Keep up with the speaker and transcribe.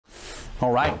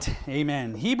All right,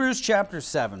 amen. Hebrews chapter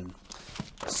 7.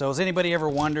 So has anybody ever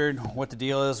wondered what the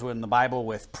deal is in the Bible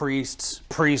with priests,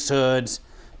 priesthoods,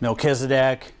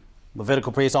 Melchizedek,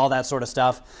 Levitical priests, all that sort of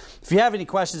stuff? If you have any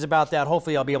questions about that,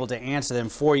 hopefully I'll be able to answer them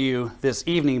for you this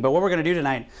evening. But what we're going to do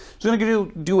tonight is we're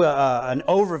going to do an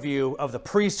overview of the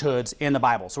priesthoods in the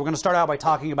Bible. So we're going to start out by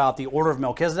talking about the order of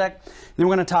Melchizedek. Then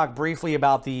we're going to talk briefly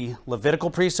about the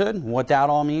Levitical priesthood, what that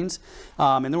all means.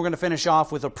 And then we're going to finish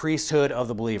off with the priesthood of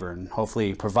the believer and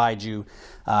hopefully provide you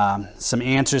some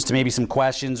answers to maybe some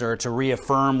questions or to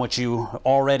reaffirm what you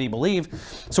already believe.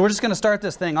 So we're just going to start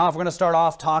this thing off. We're going to start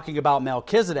off talking about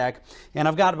Melchizedek. And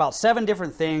I've got about 7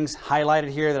 different things highlighted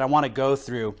here that I want to go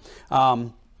through.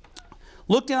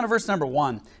 Look down at verse number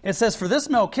 1. It says, "For this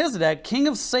Melchizedek, king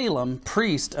of Salem,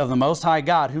 priest of the Most High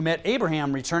God, who met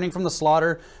Abraham returning from the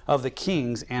slaughter of the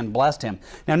kings and blessed him."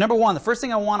 Now, number 1, the first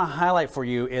thing I want to highlight for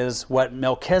you is what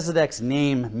Melchizedek's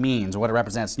name means, what it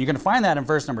represents. You're going to find that in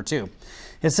verse number 2.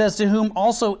 It says, "To whom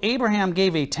also Abraham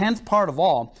gave a 10th part of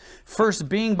all, first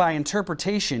being by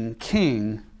interpretation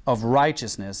king of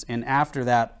righteousness, and after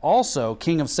that also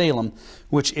king of Salem,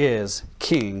 which is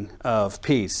king of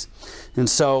peace." And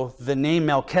so the name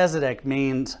Melchizedek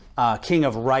means king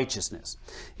of righteousness.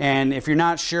 And if you're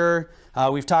not sure,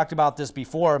 we've talked about this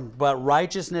before, but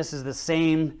righteousness is the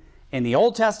same in the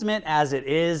Old Testament as it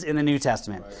is in the New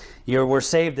Testament. Right.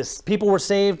 People were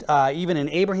saved even in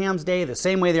Abraham's day the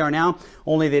same way they are now,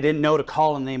 only they didn't know to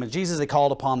call on the name of Jesus. They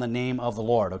called upon the name of the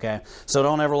Lord, okay? So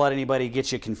don't ever let anybody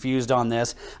get you confused on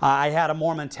this. I had a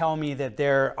Mormon tell me that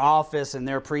their office and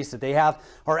their priests that they have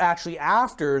are actually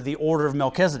after the order of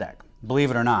Melchizedek.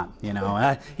 Believe it or not, you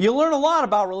know. You learn a lot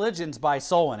about religions by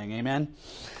soul winning, amen?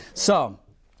 So,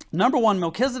 number 1,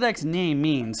 Melchizedek's name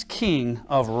means king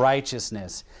of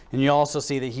righteousness. And you also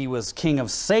see that he was king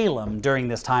of Salem during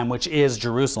this time, which is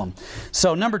Jerusalem.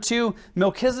 So number 2,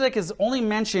 Melchizedek is only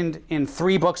mentioned in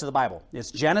 3 books of the Bible.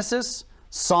 It's Genesis,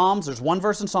 Psalms, there's 1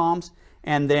 verse in Psalms,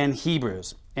 and then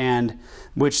Hebrews. And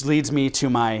which leads me to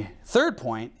my third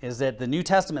point, is that the New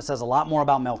Testament says a lot more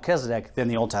about Melchizedek than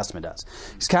the Old Testament does.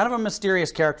 He's kind of a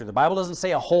mysterious character. The Bible doesn't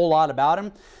say a whole lot about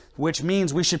him, which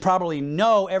means we should probably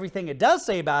know everything it does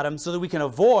say about him so that we can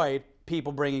avoid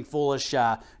people bringing foolish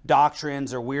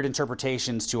doctrines or weird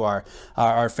interpretations to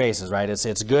our faces, right?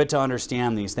 It's good to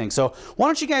understand these things. So why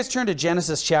don't you guys turn to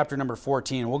Genesis chapter number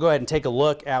 14. We'll go ahead and take a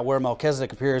look at where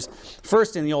Melchizedek appears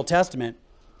first in the Old Testament.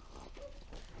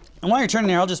 And while you're turning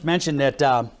there, I'll just mention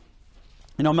that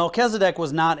Melchizedek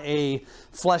was not a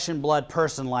flesh and blood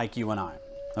person like you and I.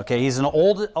 Okay, he's an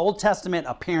Old Testament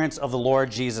appearance of the Lord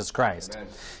Jesus Christ. Amen.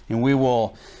 And we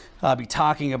will be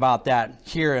talking about that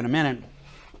here in a minute.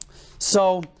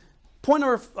 So, point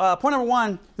number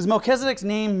 1 is Melchizedek's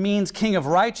name means king of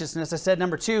righteousness. I said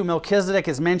number 2, Melchizedek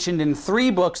is mentioned in 3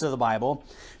 books of the Bible.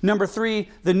 Number 3,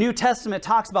 the New Testament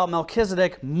talks about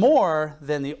Melchizedek more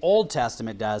than the Old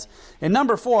Testament does. And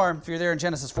number 4, if you're there in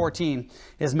Genesis 14,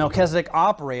 is Melchizedek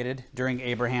operated during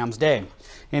Abraham's day.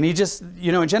 And he just,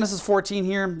 in Genesis 14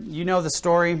 here, you know the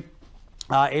story.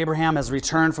 Abraham has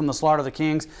returned from the slaughter of the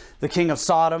kings. The king of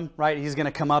Sodom, right? He's going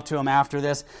to come up to him after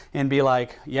this and be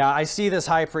like, yeah, I see this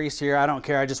high priest here. I don't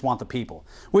care. I just want the people,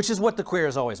 which is what the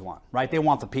queers always want, right? They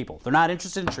want the people. They're not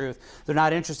interested in truth. They're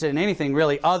not interested in anything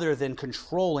really other than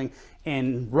controlling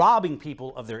and robbing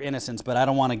people of their innocence. But I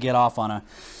don't want to get off on a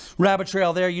rabbit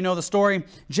trail there. You know the story.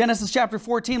 Genesis chapter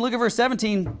 14, look at verse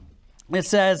 17. It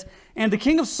says, "And the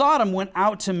king of Sodom went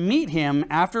out to meet him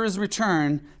after his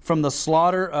return from the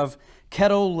slaughter of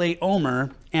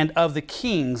Chedorlaomer and of the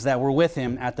kings that were with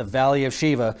him at the valley of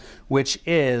Sheva, which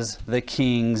is the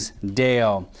king's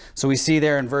dale." So we see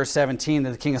there in verse 17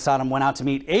 that the king of Sodom went out to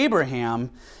meet Abraham,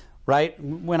 right?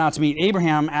 Went out to meet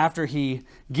Abraham after he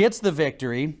gets the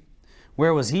victory.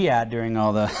 Where was he at during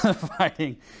all the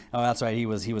fighting? Oh, that's right. He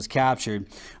was captured.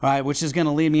 All right, which is going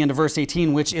to lead me into verse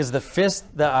 18, which is the fifth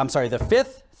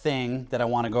thing that I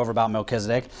want to go over about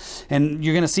Melchizedek. And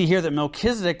you're going to see here that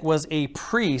Melchizedek was a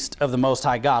priest of the Most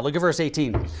High God. Look at verse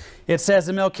 18. It says,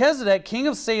 "And Melchizedek, king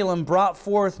of Salem, brought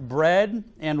forth bread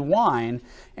and wine,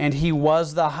 and he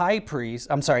was the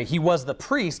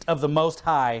priest of the Most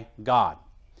High God."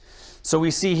 So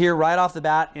we see here right off the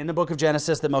bat in the book of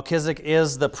Genesis that Melchizedek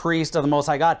is the priest of the Most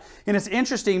High God. And it's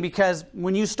interesting because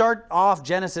when you start off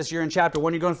Genesis, you're in chapter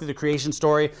 1, you're going through the creation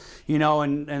story,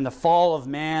 and the fall of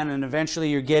man, and eventually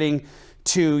you're getting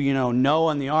to,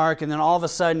 Noah and the ark, and then all of a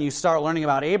sudden you start learning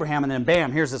about Abraham, and then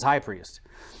bam, here's this high priest.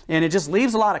 And it just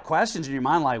leaves a lot of questions in your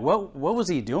mind, like, what was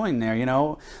he doing there?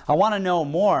 I want to know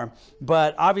more.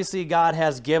 But obviously, God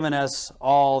has given us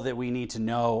all that we need to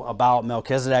know about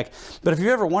Melchizedek. But if you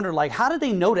ever wondered, like, how did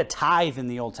they know to tithe in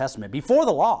the Old Testament before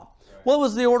the law? Well, it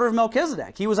was the order of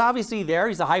Melchizedek. He was obviously there.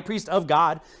 He's the high priest of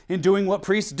God and doing what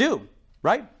priests do,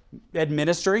 right?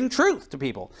 Administering truth to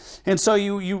people. And so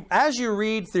you as you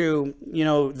read through,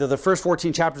 the first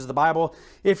 14 chapters of the Bible,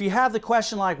 if you have the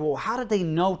question like, well, how did they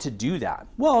know to do that?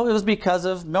 Well, it was because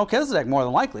of Melchizedek, more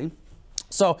than likely.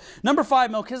 So number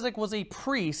 5, Melchizedek was a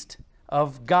priest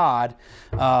of God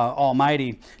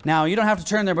Almighty. Now, you don't have to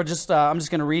turn there, but I'm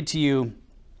just going to read to you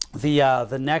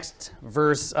the next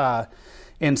verse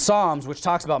in Psalms, which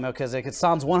talks about Melchizedek. It's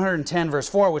Psalms 110, verse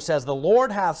 4, which says, "The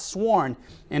Lord hath sworn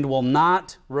and will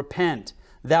not repent.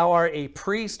 Thou art a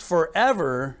priest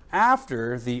forever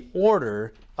after the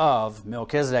order of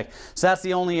Melchizedek." So that's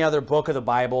the only other book of the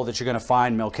Bible that you're going to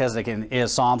find Melchizedek in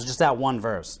is Psalms, just that one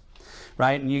verse,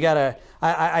 right? And you got to,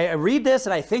 I read this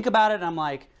and I think about it and I'm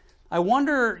like, I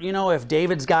wonder, if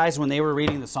David's guys, when they were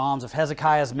reading the Psalms, if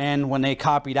Hezekiah's men, when they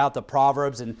copied out the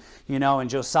Proverbs and, and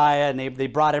Josiah, and they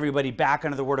brought everybody back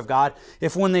under the Word of God,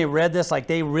 if when they read this, like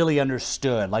they really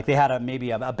understood, like they had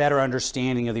maybe a better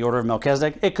understanding of the order of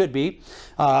Melchizedek. It could be.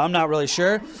 I'm not really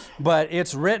sure. But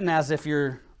it's written as if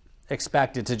you're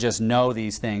expected to just know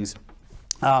these things.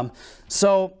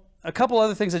 So a couple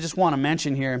other things I just want to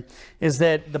mention here is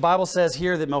that the Bible says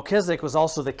here that Melchizedek was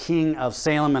also the king of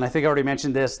Salem, and I think I already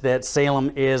mentioned this, that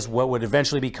Salem is what would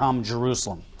eventually become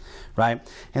Jerusalem, right?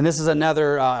 And this is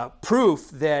another proof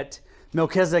that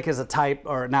Melchizedek is a type,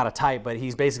 or not a type, but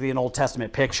he's basically an Old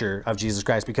Testament picture of Jesus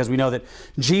Christ, because we know that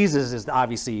Jesus is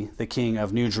obviously the king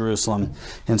of New Jerusalem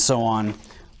and so on.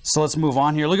 So let's move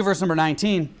on here. Look at verse number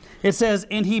 19. It says,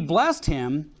 "And he blessed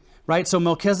him," right? So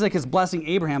Melchizedek is blessing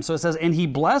Abraham. So it says, "And he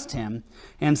blessed him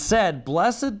and said,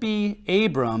 Blessed be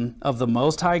Abram of the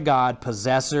Most High God,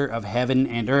 possessor of heaven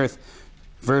and earth."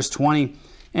 Verse 20,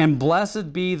 "And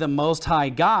blessed be the Most High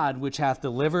God, which hath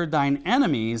delivered thine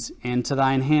enemies into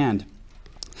thine hand.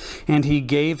 And he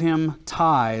gave him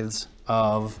tithes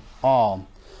of all."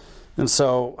 And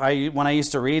so when I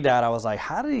used to read that, I was like,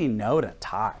 how did he know to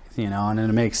tithe? And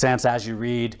it makes sense as you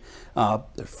read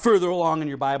further along in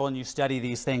your Bible and you study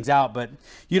these things out. But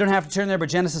you don't have to turn there. But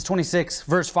Genesis 26,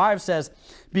 verse 5 says,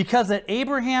 "Because that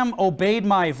Abraham obeyed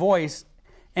my voice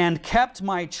and kept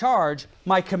my charge,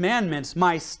 my commandments,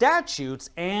 my statutes,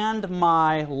 and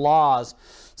my laws."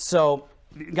 So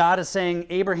God is saying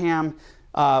Abraham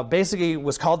basically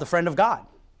was called the friend of God,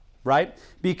 right?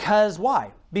 Because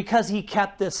why? Because he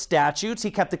kept the statutes, he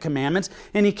kept the commandments,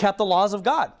 and he kept the laws of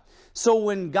God. So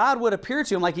when God would appear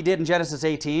to him, like he did in Genesis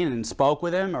 18 and spoke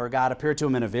with him, or God appeared to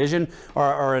him in a vision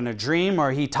or in a dream,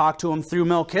 or he talked to him through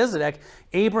Melchizedek,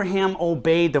 Abraham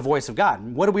obeyed the voice of God.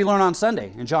 What did we learn on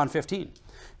Sunday in John 15?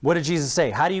 What did Jesus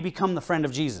say? How do you become the friend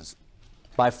of Jesus?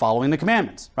 By following the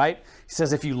commandments, right? He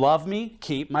says, if you love me,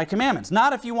 keep my commandments.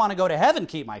 Not if you want to go to heaven,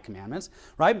 keep my commandments,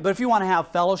 right? But if you want to have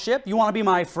fellowship, you want to be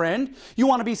my friend, you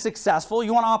want to be successful,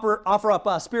 you want to offer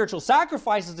up spiritual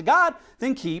sacrifices to God,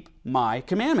 then keep my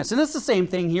commandments. And it's the same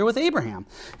thing here with Abraham.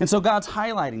 And so God's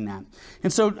highlighting that.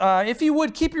 And so if you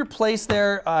would, keep your place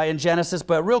there in Genesis,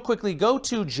 but real quickly, go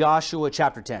to Joshua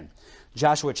chapter 10.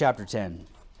 Joshua chapter 10.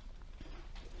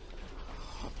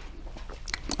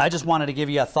 I just wanted to give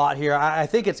you a thought here. I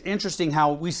think it's interesting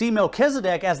how we see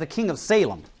Melchizedek as the king of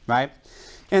Salem, right?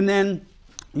 And then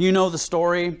you know the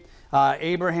story.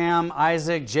 Abraham,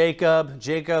 Isaac, Jacob.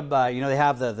 They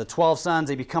have the 12 sons.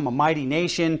 They become a mighty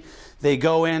nation. They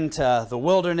go into the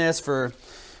wilderness for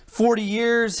 40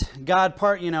 years.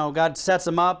 God sets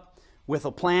them up with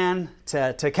a plan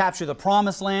to capture the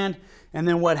promised land. And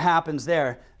then what happens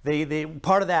there?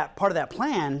 Part of that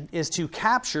plan is to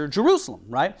capture Jerusalem,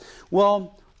 right?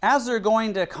 Well, as they're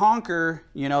going to conquer,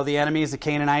 the enemies, the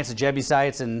Canaanites, the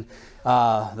Jebusites, and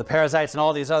the Perizzites, and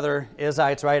all these other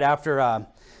Izzites, right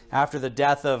after the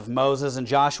death of Moses and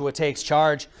Joshua takes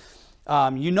charge,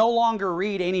 you no longer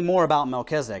read any more about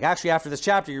Melchizedek. Actually, after this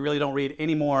chapter, you really don't read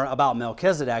any more about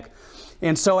Melchizedek.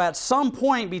 And so at some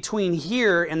point between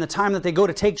here and the time that they go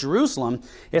to take Jerusalem,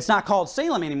 it's not called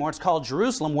Salem anymore, it's called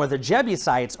Jerusalem, where the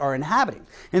Jebusites are inhabiting.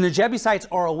 And the Jebusites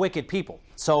are a wicked people.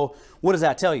 So what does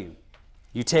that tell you?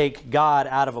 You take God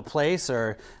out of a place,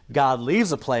 or God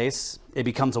leaves a place, it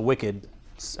becomes a wicked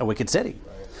city,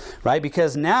 right?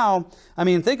 Because now,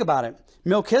 think about it.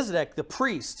 Melchizedek, the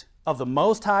priest of the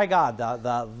Most High God,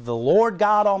 the Lord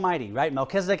God Almighty, right?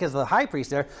 Melchizedek is the high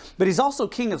priest there, but he's also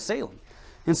king of Salem.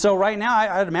 And so right now,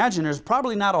 I'd imagine there's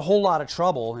probably not a whole lot of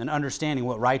trouble in understanding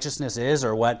what righteousness is,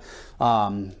 or what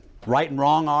right and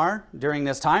wrong are during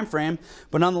this time frame.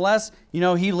 But nonetheless,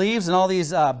 he leaves, and all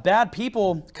these bad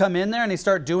people come in there and they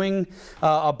start doing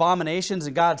abominations,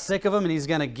 and God's sick of them, and he's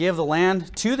going to give the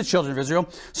land to the children of Israel.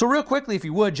 So real quickly, if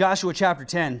you would, Joshua chapter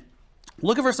 10,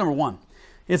 look at verse number 1.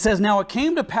 It says, now it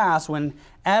came to pass when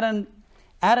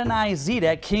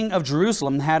Adonizedek, king of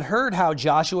Jerusalem, had heard how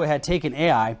Joshua had taken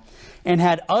Ai and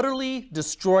had utterly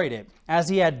destroyed it, as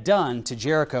he had done to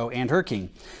Jericho and her king.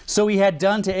 So he had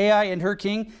done to Ai and her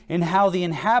king, and how the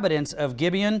inhabitants of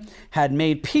Gibeon had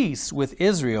made peace with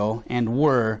Israel and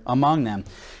were among them.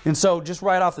 And so just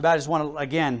right off the bat, I just want to,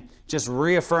 again, just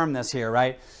reaffirm this here,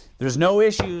 right? There's no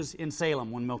issues in Salem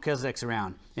when Melchizedek's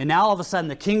around. And now all of a sudden,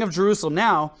 the king of Jerusalem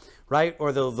now, right,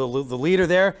 or the leader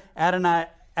there,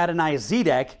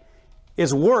 Adonizedek,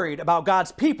 is worried about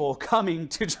God's people coming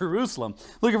to Jerusalem.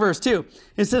 Look at verse 2.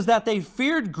 It says that they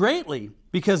feared greatly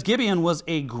because Gibeon was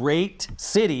a great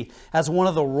city, as one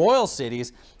of the royal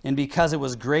cities, and because it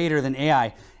was greater than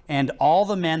Ai, and all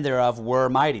the men thereof were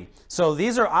mighty. So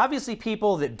these are obviously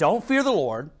people that don't fear the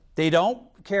Lord. They don't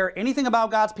care anything about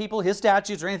God's people, his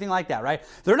statutes, or anything like that, right?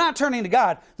 They're not turning to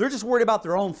God. They're just worried about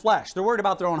their own flesh. They're worried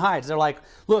about their own hides. They're like,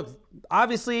 look,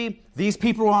 obviously, these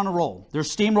people are on a roll. They're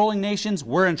steamrolling nations.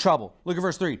 We're in trouble. Look at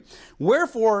verse 3.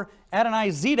 Wherefore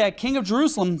Adonizedek, king of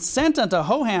Jerusalem, sent unto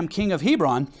Hoham, king of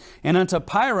Hebron, and unto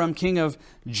Piram, king of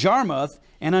Jarmuth,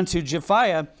 and unto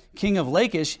Japhiah, king of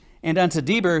Lachish, and unto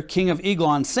Deber, king of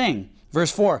Eglon, saying,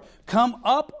 verse 4, come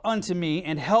up unto me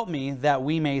and help me, that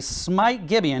we may smite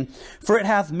Gibeon, for it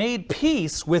hath made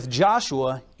peace with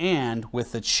Joshua and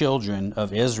with the children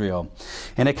of Israel.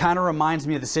 And it kind of reminds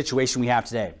me of the situation we have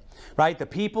today, right? The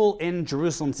people in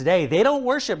Jerusalem today, they don't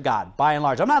worship God by and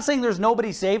large. I'm not saying there's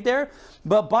nobody saved there,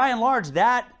 but by and large,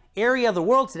 that area of the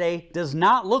world today does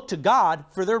not look to God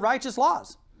for their righteous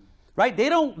laws, right? They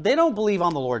don't believe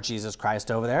on the Lord Jesus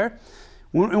Christ over there.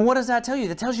 And what does that tell you?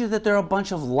 That tells you that they're a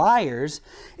bunch of liars,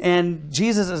 and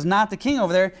Jesus is not the king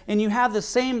over there. And you have the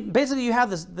same, basically you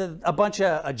have a bunch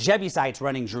of Jebusites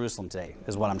running Jerusalem today,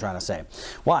 is what I'm trying to say.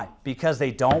 Why? Because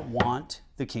they don't want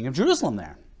the king of Jerusalem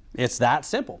there. It's that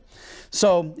simple.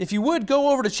 So if you would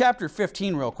go over to chapter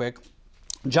 15 real quick,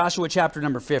 Joshua chapter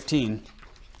number 15.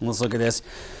 Let's look at this.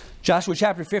 Joshua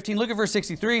chapter 15, look at verse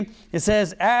 63. It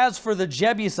says, as for the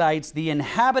Jebusites, the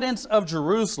inhabitants of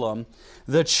Jerusalem,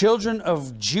 the children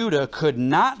of Judah could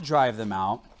not drive them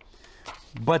out,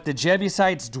 but the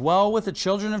Jebusites dwell with the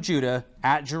children of Judah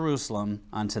at Jerusalem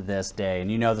unto this day.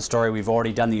 And you know the story. We've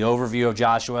already done the overview of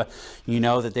Joshua. You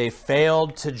know that they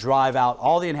failed to drive out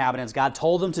all the inhabitants. God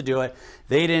told them to do it.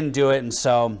 They didn't do it. And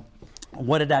so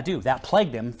what did that do? That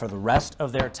plagued them for the rest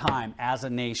of their time as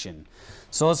a nation.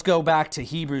 So let's go back to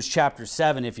Hebrews chapter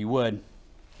 7, if you would.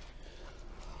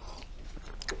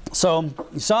 So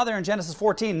you saw there in Genesis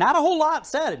 14, not a whole lot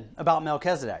said about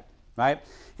Melchizedek, right?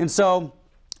 And so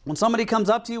when somebody comes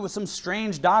up to you with some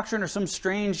strange doctrine or some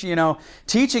strange,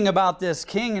 teaching about this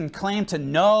king and claim to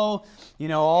know,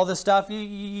 all this stuff,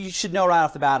 you should know right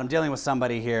off the bat, I'm dealing with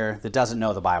somebody here that doesn't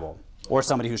know the Bible, or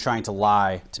somebody who's trying to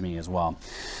lie to me as well.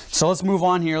 So let's move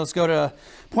on here. Let's go to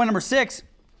point number 6.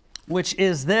 Which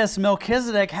is this: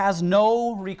 Melchizedek has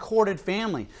no recorded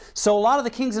family. So a lot of the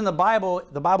kings in the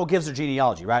Bible gives their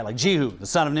genealogy, right? Like Jehu, the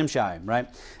son of Nimshi, right?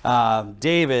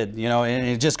 David, and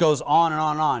it just goes on and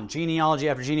on and on. Genealogy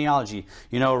after genealogy.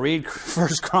 Read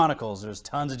First Chronicles. There's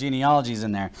tons of genealogies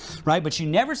in there, right? But you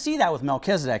never see that with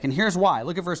Melchizedek, and here's why.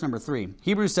 Look at verse number 3.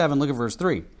 Hebrews 7, look at verse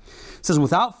 3. It says,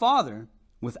 without father,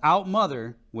 without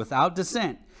mother, without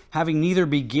descent, having neither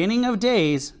beginning of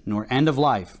days nor end of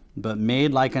life, but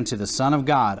made like unto the Son of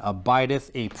God, abideth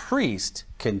a priest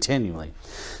continually.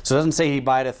 So it doesn't say he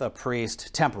abideth a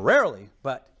priest temporarily,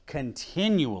 but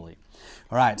continually.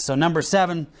 All right, so number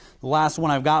 7, the last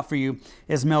one I've got for you,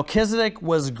 is Melchizedek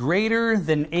was greater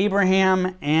than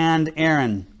Abraham and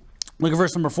Aaron. Look at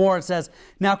verse number 4. It says,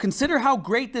 now consider how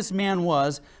great this man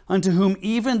was, unto whom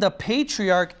even the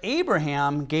patriarch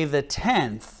Abraham gave the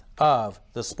 10th of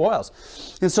the spoils.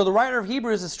 And so the writer of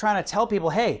Hebrews is trying to tell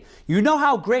people, hey, you know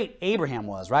how great Abraham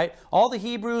was, right? All the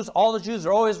Hebrews, all the Jews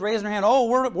are always raising their hand. Oh,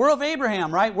 we're of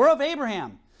Abraham, right? We're of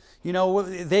Abraham.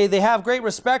 They have great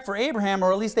respect for Abraham,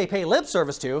 or at least they pay lip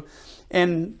service to.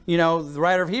 And, the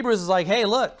writer of Hebrews is like, hey,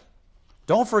 look,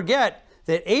 don't forget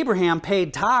that Abraham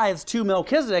paid tithes to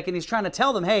Melchizedek, and he's trying to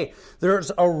tell them, hey,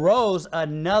 there's arose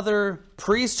another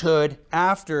priesthood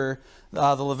after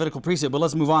the Levitical priesthood. But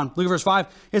let's move on. Look at verse 5.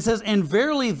 It says, and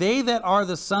verily they that are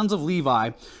the sons of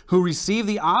Levi, who receive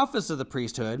the office of the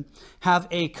priesthood, have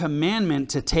a commandment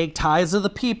to take tithes of the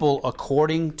people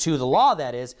according to the law,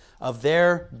 that is, of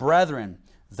their brethren,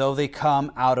 though they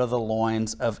come out of the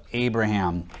loins of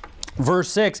Abraham. Verse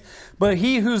 6, but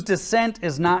he whose descent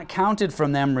is not counted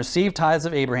from them received tithes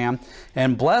of Abraham,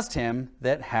 and blessed him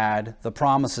that had the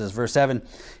promises. Verse 7,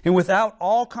 and without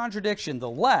all contradiction, the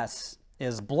less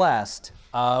is blessed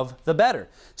of the better.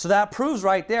 So that proves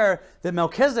right there that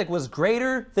Melchizedek was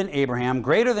greater than Abraham,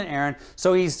 greater than Aaron.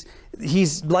 So he's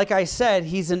like I said,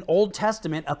 he's an Old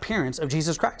Testament appearance of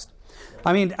Jesus Christ.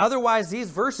 I mean, otherwise these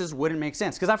verses wouldn't make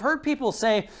sense. Because I've heard people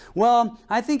say, well,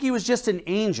 I think he was just an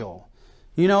angel.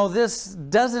 You know, this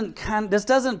doesn't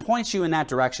point you in that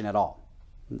direction at all.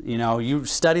 You know, you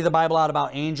study the Bible out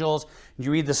about angels,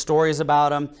 you read the stories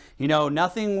about them, you know,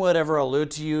 nothing would ever allude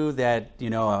to you that, you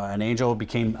know, an angel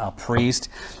became a priest,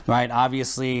 right?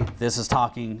 Obviously, this is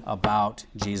talking about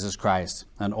Jesus Christ,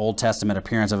 an Old Testament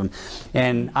appearance of him.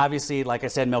 And obviously, like I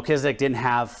said, Melchizedek didn't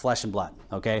have flesh and blood,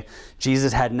 okay?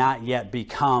 Jesus had not yet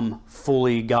become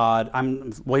fully God.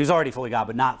 Well, he was already fully God,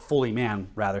 but not fully man,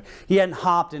 rather. He hadn't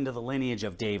hopped into the lineage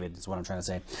of David, is what I'm trying to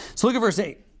say. So look at verse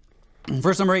 8.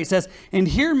 Verse number 8 says, "And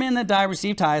here men that die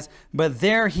receive tithes, but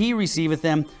there he receiveth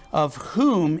them, of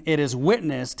whom it is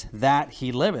witnessed that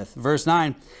he liveth." Verse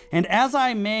 9, "And as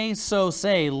I may so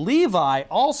say, Levi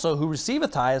also, who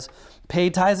receiveth tithes,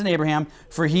 paid tithes in Abraham,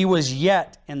 for he was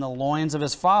yet in the loins of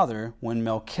his father when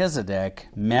Melchizedek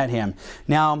met him."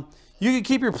 Now, you can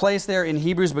keep your place there in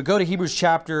Hebrews, but go to Hebrews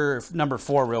chapter number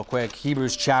 4 real quick.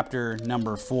 Hebrews chapter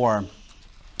number 4.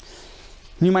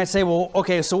 You might say, well,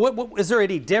 okay, so what is there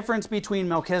any difference between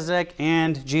Melchizedek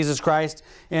and Jesus Christ?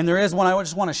 And there is one. I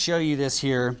just want to show you this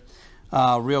here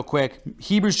real quick.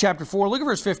 Hebrews chapter 4, look at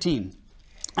verse 15.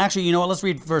 Actually, you know what? Let's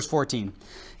read verse 14.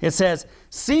 It says,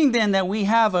 "Seeing then that we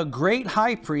have a great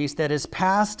high priest that is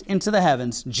passed into the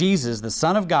heavens, Jesus, the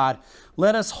Son of God,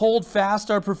 let us hold fast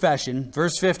our profession."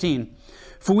 Verse 15.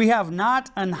 "For we have not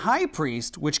an high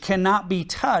priest which cannot be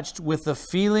touched with the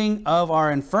feeling of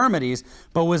our infirmities,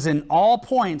 but was in all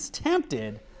points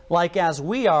tempted, like as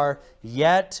we are,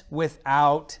 yet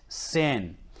without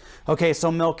sin." Okay,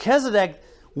 so Melchizedek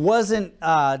wouldn't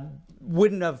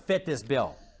have fit this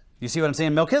bill. You see what I'm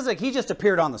saying? Melchizedek, he just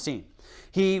appeared on the scene.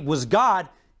 He was God,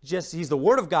 he's the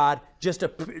Word of God, just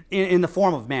in the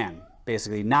form of man,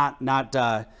 basically, not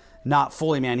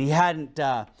fully man. He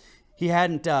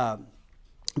hadn't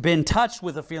been touched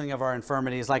with the feeling of our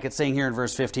infirmities, like it's saying here in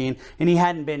verse 15, and he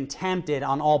hadn't been tempted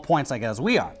on all points like as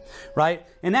we are, right?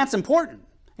 And that's important.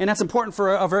 And that's important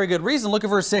for a very good reason. Look at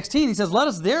verse 16. He says, "Let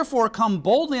us therefore come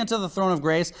boldly unto the throne of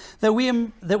grace, that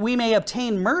we may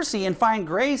obtain mercy and find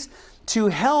grace to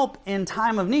help in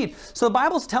time of need." So the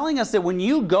Bible's telling us that when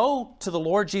you go to the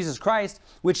Lord Jesus Christ,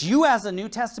 which you as a New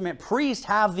Testament priest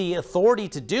have the authority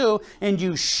to do, and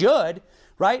you should,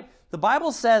 right? The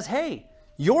Bible says, hey,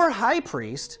 your high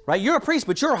priest, right? You're a priest,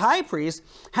 but your high priest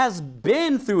has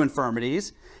been through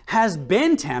infirmities, has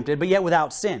been tempted, but yet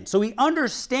without sin. So he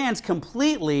understands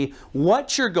completely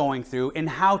what you're going through and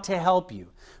how to help you,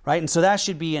 right? And so that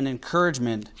should be an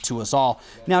encouragement to us all.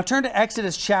 Now turn to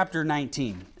Exodus chapter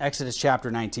 19. Exodus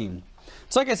chapter 19.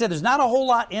 So like I said, there's not a whole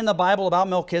lot in the Bible about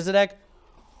Melchizedek.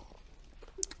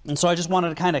 And so I just wanted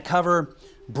to kind of cover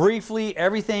briefly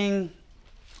everything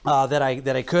that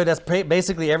I could. That's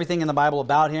basically everything in the Bible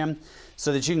about him,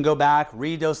 so that you can go back,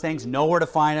 read those things, know where to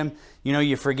find him. You know,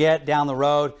 you forget down the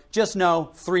road. Just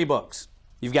know 3 books.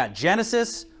 You've got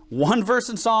Genesis, 1 verse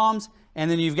in Psalms,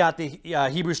 and then you've got the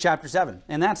Hebrews chapter 7,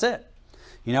 and that's it.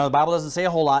 You know, the Bible doesn't say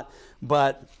a whole lot,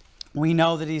 but we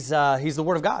know that he's the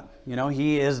Word of God. You know,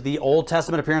 he is the Old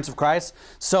Testament appearance of Christ.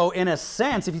 So in a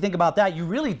sense, if you think about that, you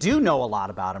really do know a lot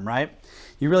about him, right?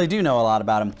 You really do know a lot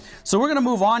about him. So we're going to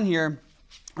move on here.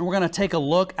 And we're going to take a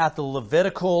look at the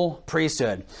Levitical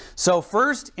priesthood. So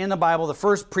first in the Bible, the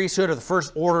first priesthood or the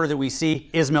first order that we see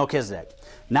is Melchizedek.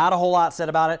 Not a whole lot said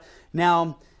about it.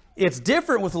 Now, it's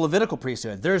different with the Levitical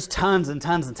priesthood. There's tons and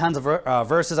tons and tons of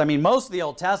verses. I mean, most of the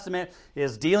Old Testament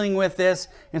is dealing with this.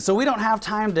 And so we don't have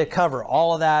time to cover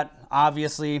all of that,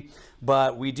 obviously,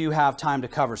 but we do have time to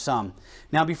cover some.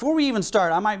 Now, before we even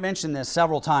start, I might mention this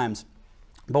several times,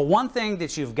 but one thing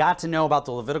that you've got to know about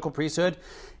the Levitical priesthood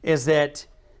is that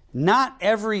not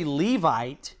every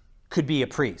Levite could be a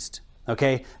priest,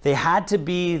 okay? They had to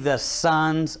be the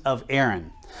sons of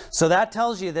Aaron. So that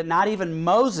tells you that not even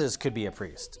Moses could be a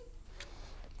priest,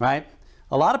 right?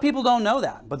 A lot of people don't know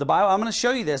that, but the Bible, I'm going to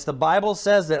show you this. The Bible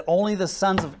says that only the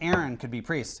sons of Aaron could be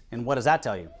priests. And what does that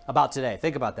tell you about today?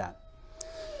 Think about that.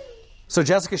 So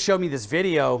Jessica showed me this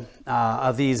video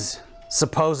of these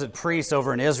supposed priests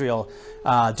over in Israel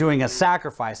doing a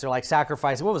sacrifice. They're like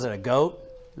sacrificing, what was it, a goat?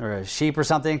 Or a sheep or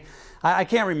something. I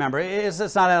can't remember. It's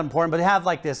not that important, but they have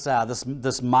like this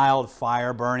this mild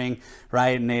fire burning,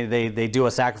 right? And they do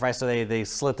a sacrifice, so they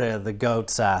slit the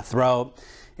goat's throat.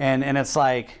 And it's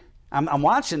like, I'm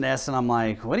watching this and I'm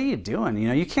like, what are you doing? You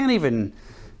know, you can't even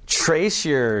trace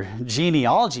your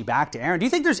genealogy back to Aaron. Do you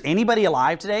think there's anybody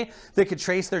alive today that could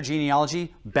trace their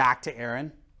genealogy back to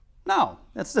Aaron? No,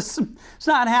 it's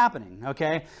not happening,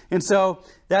 okay? And so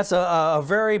that's a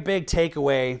very big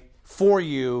takeaway for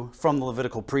you from the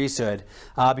Levitical priesthood,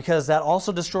 because that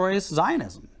also destroys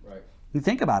Zionism. Right. You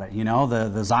think about it, you know, the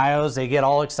Zios, they get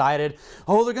all excited.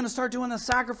 Oh, they're going to start doing the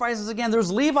sacrifices again.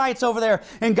 There's Levites over there,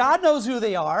 and God knows who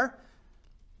they are.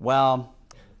 Well,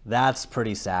 that's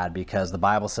pretty sad, because the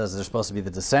Bible says they're supposed to be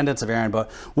the descendants of Aaron, but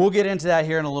we'll get into that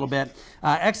here in a little bit.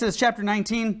 Exodus chapter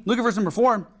 19, look at verse number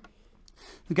 4.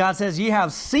 God says, "Ye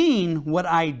have seen what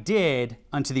I did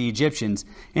unto the Egyptians,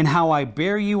 and how I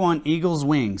bare you on eagle's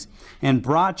wings, and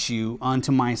brought you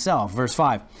unto myself." Verse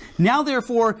 5. "Now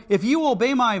therefore, if you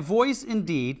obey my voice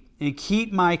indeed, and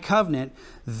keep my covenant,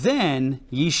 then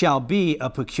ye shall be a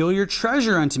peculiar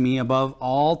treasure unto me above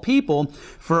all people,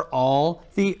 for all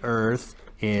the earth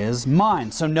is mine."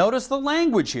 So notice the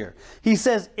language here. He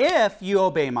says, if you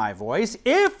obey my voice,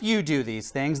 if you do these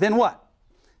things, then what?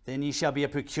 Then ye shall be a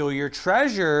peculiar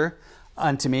treasure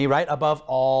unto me, right, above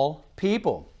all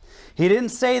people. He didn't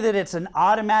say that it's an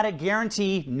automatic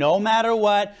guarantee no matter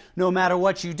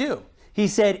what you do. He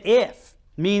said if,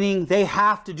 meaning they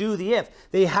have to do the if.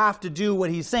 They have to do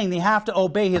what he's saying. They have to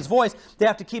obey his voice. They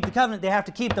have to keep the covenant. They have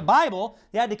to keep the Bible.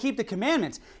 They had to keep the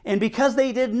commandments. And because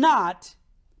they did not,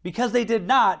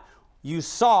 you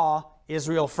saw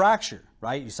Israel fracture,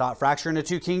 right? You saw it fracture into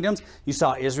two kingdoms. You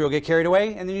saw Israel get carried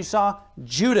away, and then you saw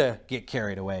Judah get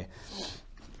carried away.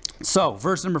 So,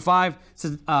 verse number 5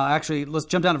 says, actually, let's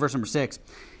jump down to verse number 6.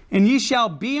 "And ye shall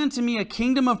be unto me a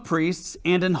kingdom of priests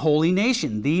and an holy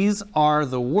nation. These are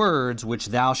the words which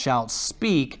thou shalt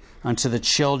speak unto the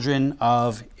children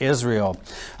of Israel."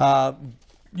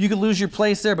 You could lose your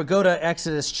place there, but go to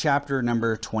Exodus chapter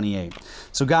number 28.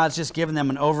 So God's just giving them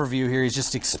an overview here. He's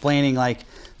just explaining like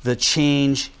the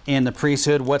change in the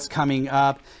priesthood, what's coming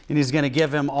up, and he's going to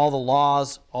give them all the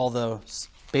laws,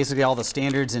 basically all the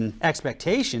standards and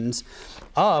expectations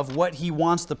of what he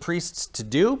wants the priests to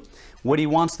do, what he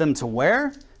wants them to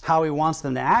wear, how he wants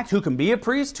them to act, who can be a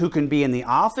priest, who can be in the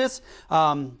office.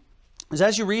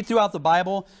 As you read throughout the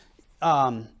Bible,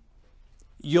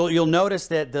 you'll notice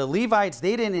that the Levites,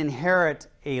 they didn't inherit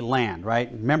a land,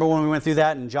 right? Remember when we went through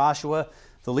that in Joshua?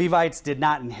 The Levites did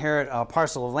not inherit a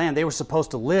parcel of land. They were supposed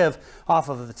to live off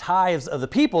of the tithes of the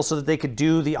people so that they could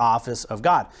do the office of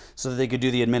God, so that they could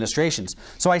do the administrations.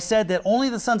 So I said that only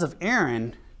the sons of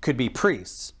Aaron could be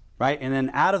priests, right? And then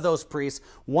out of those priests,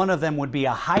 one of them would be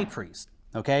a high priest,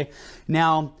 okay?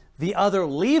 Now, the other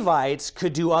Levites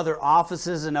could do other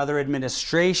offices and other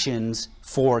administrations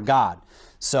for God.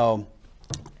 So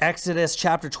Exodus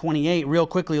chapter 28, real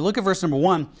quickly, look at verse number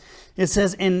 1. It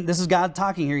says, and this is God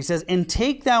talking here, he says, "And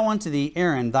take thou unto thee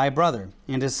Aaron thy brother,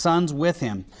 and his sons with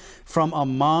him, from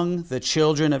among the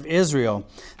children of Israel,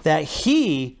 that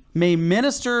he may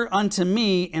minister unto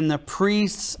me in the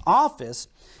priest's office,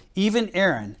 even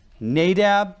Aaron,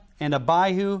 Nadab, and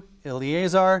Abihu,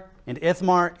 Eleazar, and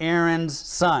Ithamar, Aaron's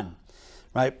son."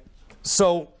 Right?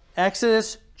 So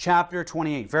Exodus chapter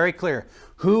 28, very clear.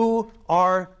 Who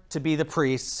are to be the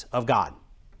priests of God?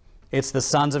 It's the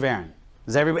sons of Aaron.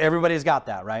 Everybody's got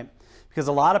that, right? Because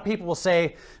a lot of people will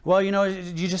say, well, you know,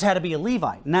 you just had to be a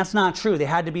Levite. And that's not true. They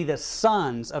had to be the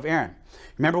sons of Aaron.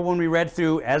 Remember when we read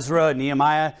through Ezra and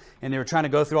Nehemiah, and they were trying to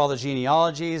go through all the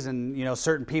genealogies, and, you know,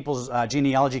 certain people's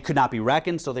genealogy could not be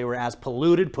reckoned, so they were as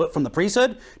polluted, put from the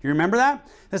priesthood. Do you remember that?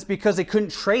 That's because they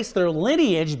couldn't trace their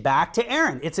lineage back to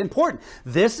Aaron. It's important.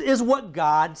 This is what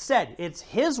God said. It's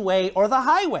his way or the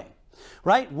highway,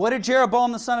 right? What did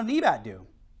Jeroboam the son of Nebat do?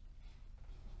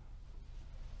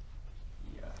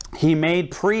 He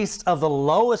made priests of the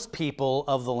lowest people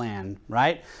of the land,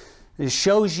 right? It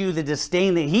shows you the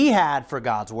disdain that he had for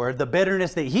God's word, the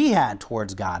bitterness that he had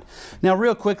towards God. Now,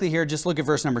 real quickly here, just look at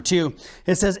verse number 2.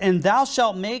 It says, "And thou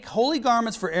shalt make holy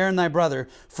garments for Aaron thy brother,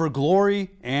 for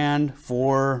glory and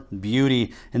for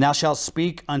beauty. And thou shalt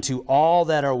speak unto all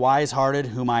that are wise-hearted,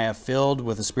 whom I have filled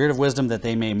with the spirit of wisdom, that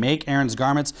they may make Aaron's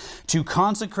garments, to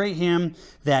consecrate him,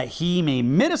 that he may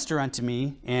minister unto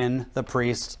me in the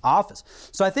priest's office."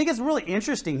 So I think it's really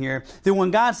interesting here that when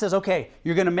God says, okay,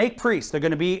 you're going to make priests, they're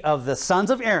going to be of the sons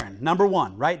of Aaron, number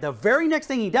one, right? The very next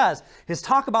thing he does is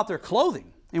talk about their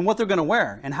clothing and what they're going to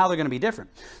wear and how they're going to be different.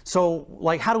 So,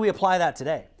 like, how do we apply that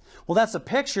today? Well, that's a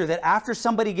picture that after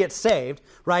somebody gets saved,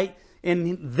 right?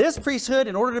 In this priesthood,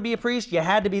 in order to be a priest, you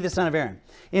had to be the son of Aaron.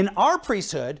 In our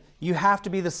priesthood, you have to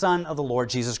be the son of the Lord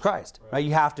Jesus Christ, right?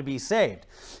 You have to be saved.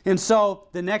 And so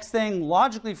the next thing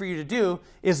logically for you to do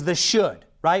is the should,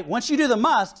 right? Once you do the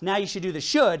must, now you should do the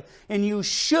should, and you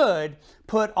should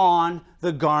put on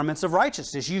the garments of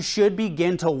righteousness. You should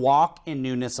begin to walk in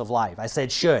newness of life. I said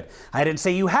should. I didn't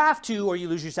say you have to or you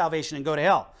lose your salvation and go to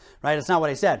hell. Right? That's not what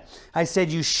I said. I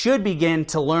said you should begin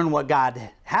to learn what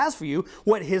God has for you,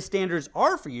 what his standards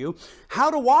are for you, how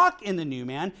to walk in the new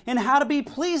man, and how to be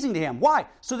pleasing to him. Why?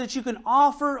 So that you can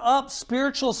offer up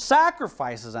spiritual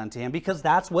sacrifices unto him, because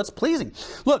that's what's pleasing.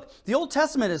 Look, the Old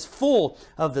Testament is full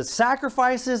of the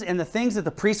sacrifices and the things that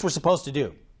the priests were supposed to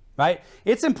do. Right?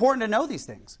 It's important to know these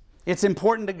things. It's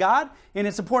important to God, and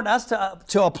it's important to us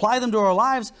to apply them to our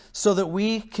lives so that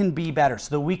we can be better, so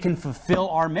that we can fulfill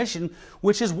our mission,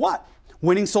 which is what?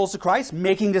 Winning souls to Christ,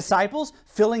 making disciples,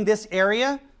 filling this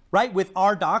area, right, with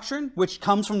our doctrine, which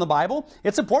comes from the Bible.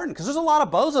 It's important because there's a lot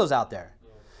of bozos out there.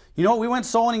 You know, we went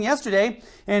soul winning yesterday,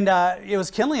 and it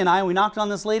was Kinley and I. We knocked on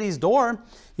this lady's door,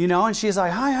 you know, and she's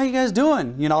like, "Hi, how you guys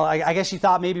doing?" You know, I guess she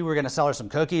thought maybe we were going to sell her some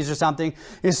cookies or something.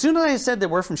 As soon as I said that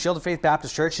we're from Shield of Faith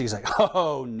Baptist Church, she's like,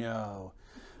 "Oh no,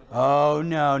 oh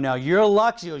no, no! You're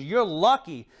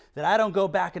lucky that I don't go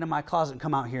back into my closet and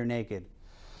come out here naked."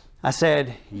 I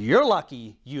said, "You're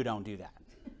lucky you don't do that."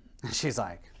 And she's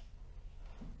like,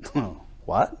 "Oh,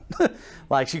 what?"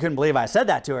 Like she couldn't believe I said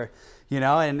that to her. You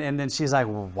know, and then she's like,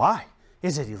 "Well, why?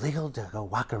 Is it illegal to go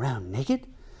walk around naked?"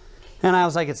 And I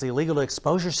was like, "It's illegal to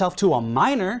expose yourself to a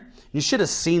minor." You should have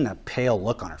seen the pale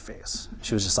look on her face.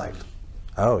 She was just like,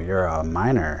 "Oh, you're a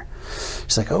minor."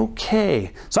 She's like,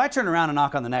 "Okay." So I turned around and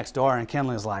knock on the next door, and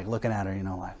Kinley was like looking at her, you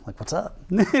know, like "What's up?"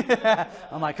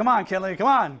 I'm like, "Come on, Kinley, come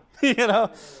on." You know,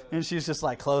 and she's just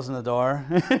like closing the door,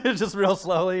 just real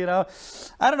slowly, you know.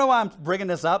 I don't know why I'm bringing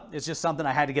this up. It's just something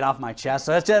I had to get off my chest.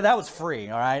 So that was free,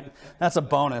 all right? That's a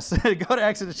bonus. Go to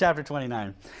Exodus chapter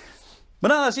 29. But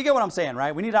nonetheless, you get what I'm saying,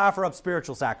 right? We need to offer up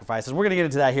spiritual sacrifices. We're going to get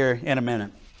into that here in a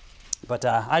minute. But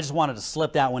I just wanted to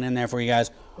slip that one in there for you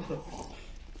guys.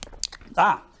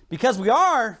 Because we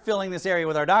are filling this area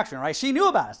with our doctrine, right? She knew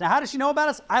about us. Now, how does she know about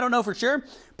us? I don't know for sure.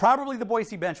 Probably the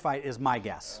Boise bench fight is my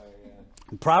guess.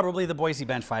 Probably the Boise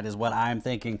bench fight is what I'm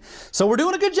thinking. So we're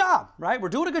doing a good job, right? We're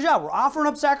doing a good job. We're offering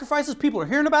up sacrifices. People are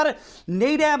hearing about it.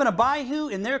 Nadab and Abihu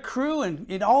and their crew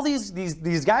and all these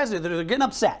guys, they're getting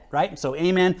upset, right? So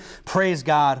amen. Praise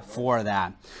God for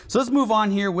that. So let's move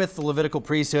on here with the Levitical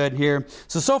priesthood here.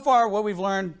 So far what we've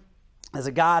learned is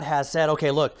that God has said,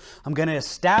 okay, look, I'm going to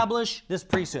establish this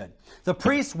priesthood. The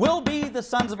priests will be the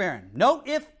sons of Aaron. No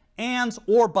ifs, ands,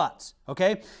 or buts,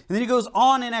 okay? And then he goes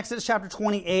on in Exodus chapter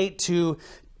 28 to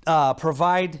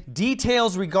provide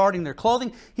details regarding their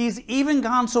clothing. He's even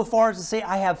gone so far as to say,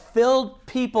 I have filled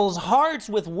people's hearts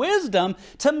with wisdom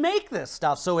to make this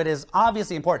stuff. So it is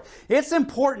obviously important. It's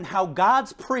important how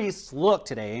God's priests look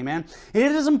today, amen?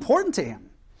 It is important to him.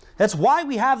 That's why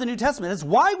we have the New Testament. That's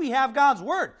why we have God's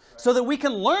Word, so that we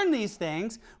can learn these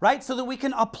things, right? So that we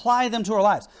can apply them to our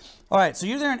lives. All right, so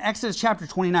you're there in Exodus chapter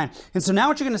 29. And so now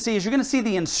what you're going to see is you're going to see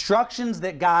the instructions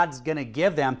that God's going to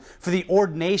give them for the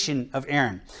ordination of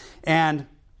Aaron. And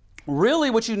really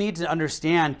what you need to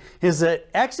understand is that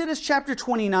Exodus chapter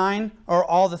 29 are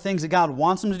all the things that God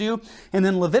wants them to do. And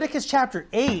then Leviticus chapter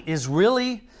 8 is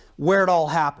really where it all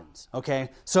happens, okay?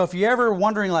 So if you're ever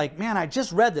wondering like, man, I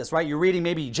just read this, right? You're reading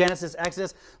maybe Genesis,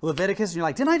 Exodus, Leviticus, and you're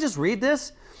like, didn't I just read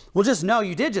this? Well, just know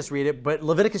you did just read it, but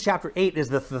Leviticus chapter 8 is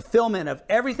the fulfillment of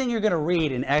everything you're going to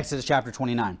read in Exodus chapter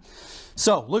 29.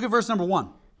 So look at verse number 1.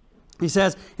 He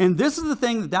says, "And this is the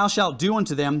thing that thou shalt do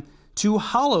unto them, to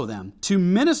hallow them, to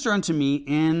minister unto me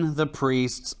in the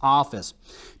priest's office.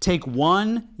 Take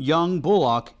 1 young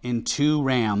bullock and 2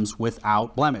 rams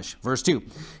without blemish." Verse 2,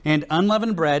 "And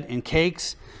unleavened bread and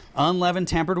cakes, unleavened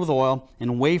tempered with oil,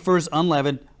 and wafers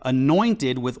unleavened,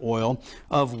 anointed with oil,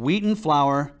 of wheaten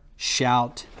flour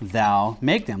shalt thou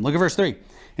make them." Look at verse 3.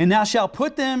 "And thou shalt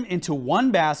put them into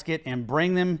 1 basket, and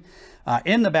bring them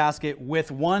in the basket with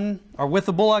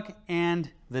the bullock and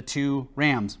the 2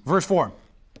 rams. Verse 4.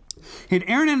 "And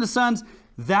Aaron and his sons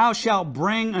thou shalt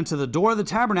bring unto the door of the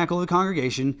tabernacle of the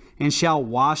congregation, and shalt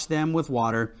wash them with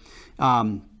water."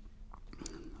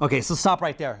 Okay, so stop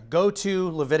right there. Go to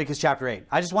Leviticus chapter 8.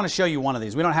 I just want to show you one of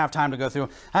these. We don't have time to go through.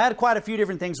 I had quite a few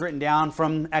different things written down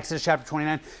from Exodus chapter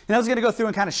 29. And I was going to go through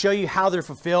and kind of show you how they're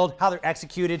fulfilled, how they're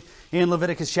executed in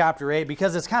Leviticus chapter 8,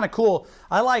 because it's kind of cool.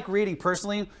 I like reading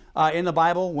personally in the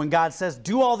Bible when God says,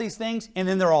 do all these things, and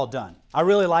then they're all done. I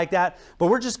really like that. But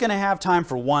we're just going to have time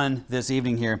for one this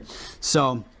evening here.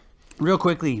 So real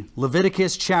quickly,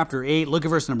 Leviticus chapter 8, look at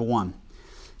verse number 1.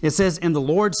 It says, "And the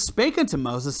Lord spake unto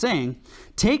Moses, saying,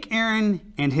 Take Aaron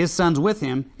and his sons with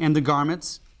him, and the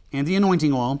garments, and the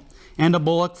anointing oil, and a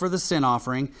bullock for the sin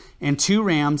offering, and 2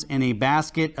 rams, and a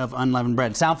basket of unleavened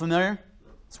bread." Sound familiar?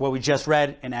 It's what we just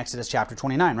read in Exodus chapter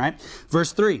 29, right?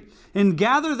 Verse 3, and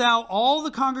gather thou all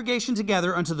the congregation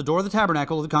together unto the door of the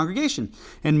tabernacle of the congregation.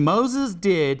 And Moses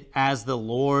did as the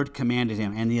Lord commanded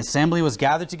him. And the assembly was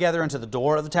gathered together unto the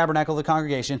door of the tabernacle of the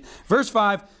congregation. Verse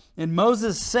 5, and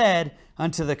Moses said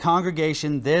unto the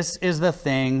congregation, this is the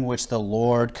thing which the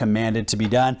Lord commanded to be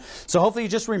done. So hopefully you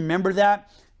just remember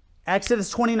that. Exodus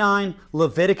 29,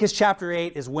 Leviticus chapter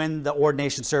 8 is when the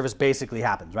ordination service basically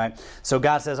happens, right? So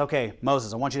God says, okay,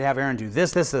 Moses, I want you to have Aaron do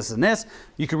this, this, this, and this.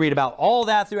 You can read about all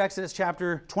that through Exodus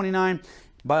chapter 29,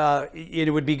 but it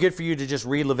would be good for you to just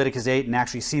read Leviticus 8 and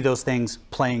actually see those things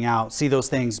playing out, see those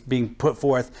things being put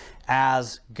forth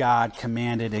as God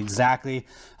commanded exactly.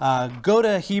 Go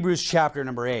to Hebrews chapter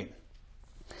number 8.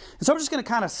 And so I'm just going to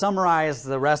kind of summarize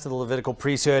the rest of the Levitical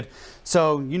priesthood.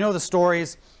 So you know the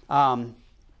stories.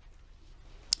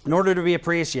 In order to be a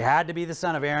priest, you had to be the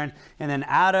son of Aaron. And then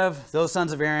out of those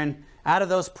sons of Aaron, out of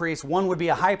those priests, one would be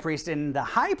a high priest. And the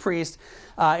high priest,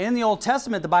 in the Old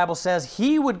Testament, the Bible says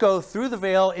he would go through the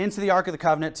veil into the Ark of the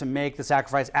Covenant to make the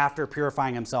sacrifice after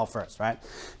purifying himself first, right?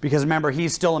 Because remember,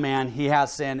 he's still a man. He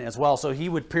has sin as well. So he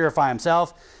would purify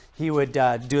himself. He would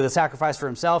do the sacrifice for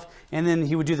himself. And then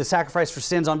he would do the sacrifice for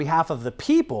sins on behalf of the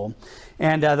people.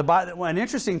 And an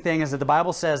interesting thing is that the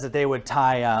Bible says that they would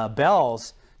tie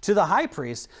bells to the high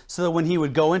priest, so that when he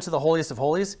would go into the holiest of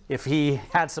holies, if he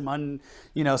had some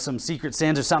some secret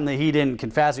sins or something that he didn't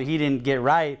confess or he didn't get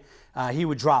right, he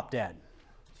would drop dead.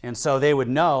 And so they would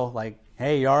know, like,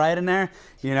 hey, you all right in there?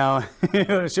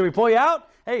 Should we pull you out?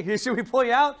 Hey, should we pull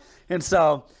you out? And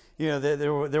so,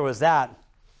 there was that.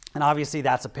 And obviously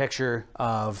that's a picture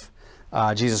of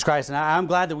Jesus Christ. And I'm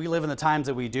glad that we live in the times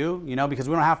that we do, because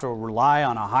we don't have to rely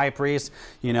on a high priest,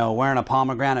 wearing a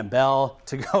pomegranate bell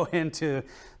to go into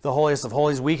the holiest of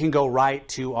holies. We can go right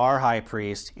to our high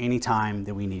priest anytime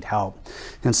that we need help.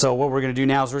 And so what we're going to do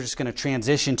now is we're just going to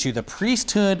transition to the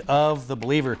priesthood of the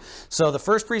believer. So the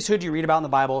first priesthood you read about in the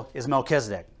Bible is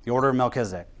Melchizedek, the order of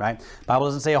Melchizedek, right? The Bible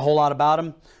doesn't say a whole lot about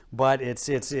him, but it's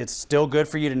still good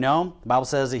for you to know. The Bible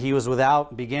says that he was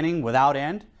without beginning, without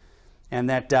end, and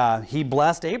that he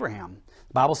blessed Abraham.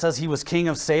 The Bible says he was king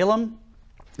of Salem,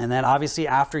 and that obviously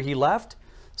after he left,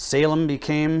 Salem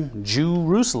became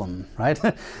Jerusalem, right?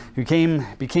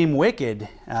 became wicked,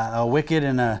 wicked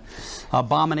and an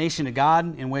abomination to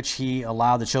God, in which he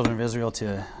allowed the children of Israel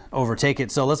to overtake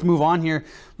it. So let's move on here.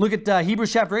 Look at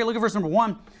Hebrews chapter 8. Look at verse number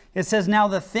 1. It says, now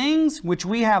the things which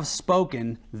we have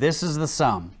spoken, this is the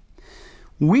sum.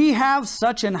 We have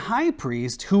such an high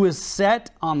priest who is set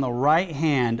on the right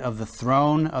hand of the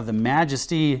throne of the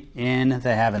majesty in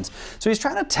the heavens. So he's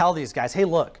trying to tell these guys, hey,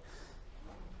 look,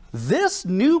 this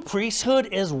new priesthood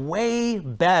is way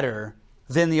better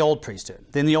than the old priesthood,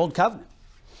 than the old covenant.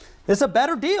 It's a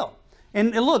better deal.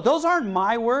 And look, those aren't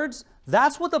my words.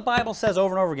 That's what the Bible says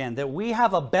over and over again, that we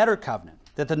have a better covenant,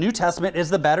 that the New Testament is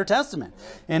the better testament.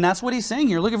 And that's what he's saying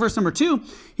here. Look at verse number 2.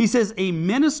 He says, a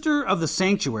minister of the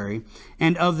sanctuary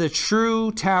and of the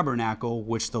true tabernacle,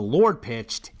 which the Lord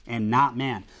pitched and not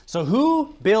man. So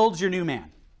who builds your new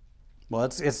man? Well,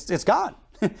 it's God.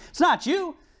 It's not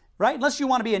you. Right? Unless you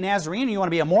want to be a Nazarene, or you want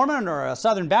to be a Mormon or a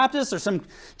Southern Baptist or some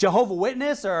Jehovah's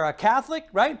Witness or a Catholic,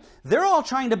 right? They're all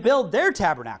trying to build their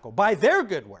tabernacle by their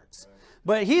good works.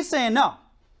 But he's saying, no,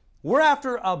 we're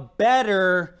after a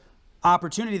better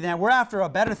opportunity than that. We're after a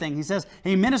better thing. He says,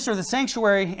 a minister of the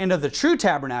sanctuary and of the true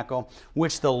tabernacle,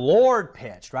 which the Lord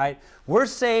pitched, right? We're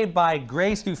saved by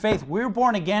grace through faith. We're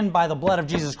born again by the blood of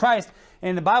Jesus Christ.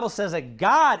 And the Bible says that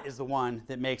God is the one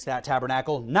that makes that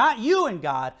tabernacle, not you and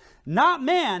God, not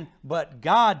man, but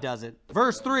God does it.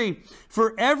 Verse 3,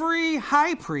 for every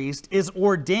high priest is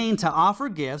ordained to offer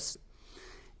gifts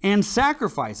and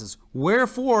sacrifices,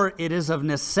 wherefore it is of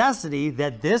necessity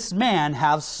that this man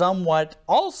have somewhat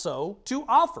also to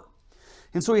offer.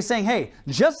 And so he's saying, hey,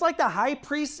 just like the high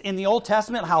priests in the Old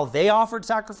Testament, how they offered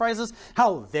sacrifices,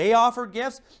 how they offered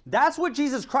gifts, that's what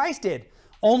Jesus Christ did.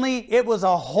 Only it was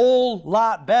a whole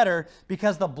lot better,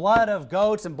 because the blood of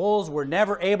goats and bulls were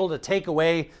never able to take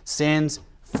away sins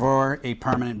for a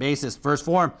permanent basis. Verse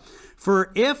 4,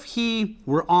 for if he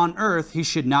were on earth, he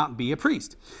should not be a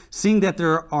priest, seeing that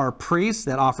there are priests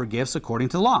that offer gifts according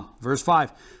to the law. Verse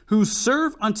 5, who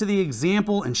serve unto the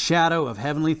example and shadow of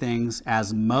heavenly things,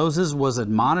 as Moses was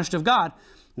admonished of God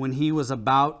when he was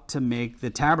about to make the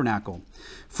tabernacle.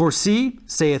 For see,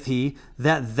 saith he,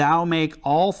 that thou make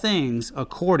all things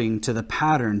according to the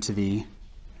pattern to thee.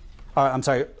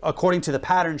 According to the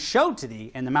pattern showed to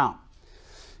thee in the mount.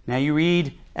 Now you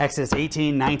read Exodus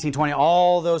 18, 19, 20,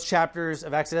 all those chapters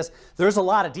of Exodus. There's a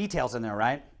lot of details in there,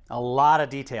 right? A lot of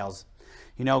details.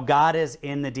 You know, God is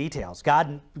in the details.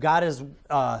 God is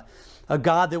a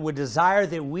God that would desire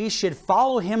that we should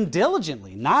follow him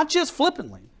diligently, not just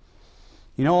flippantly.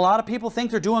 You know, a lot of people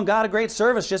think they're doing God a great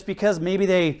service just because maybe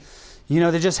they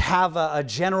just have a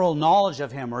general knowledge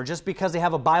of him, or just because they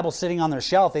have a Bible sitting on their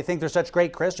shelf, they think they're such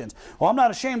great Christians. Well, I'm not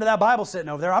ashamed of that Bible sitting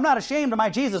over there. I'm not ashamed of my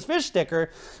Jesus fish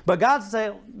sticker. But God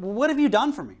said, well, what have you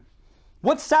done for me?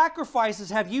 What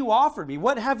sacrifices have you offered me?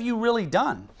 What have you really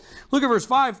done? Look at verse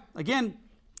 5 again.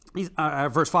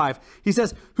 Verse 5, he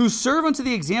says, who serve unto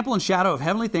the example and shadow of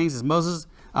heavenly things as Moses.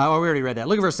 We already read that.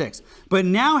 Look at verse 6. But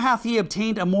now hath he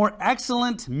obtained a more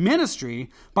excellent ministry,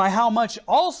 by how much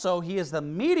also he is the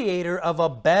mediator of a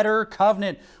better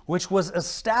covenant, which was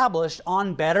established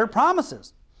on better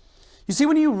promises. You see,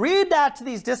 when you read that to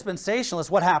these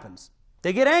dispensationalists, what happens?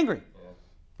 They get angry,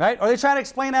 right? Or they try to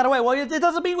explain that away. Well, it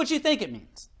doesn't mean what you think it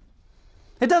means.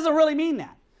 It doesn't really mean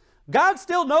that. God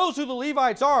still knows who the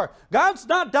Levites are. God's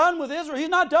not done with Israel. He's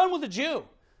not done with the Jew.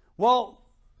 Well,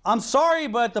 I'm sorry,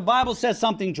 but the Bible says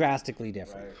something drastically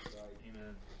different. Right.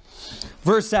 Amen.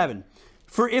 Verse 7.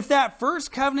 For if that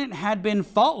first covenant had been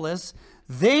faultless,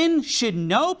 then should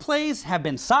no place have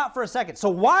been sought for a second. So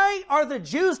why are the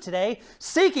Jews today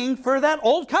seeking for that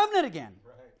old covenant again?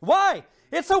 Right. Why?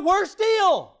 It's a worse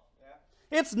deal.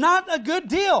 Yeah. It's not a good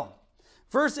deal.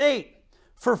 Verse 8.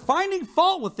 For finding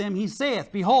fault with them, he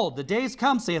saith, behold, the days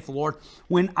come, saith the Lord,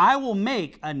 when I will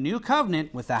make a new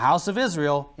covenant with the house of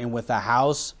Israel and with the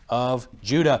house of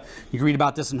Judah. You can read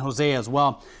about this in Hosea as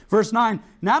well. Verse 9,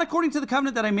 not according to the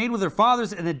covenant that I made with their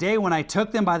fathers in the day when I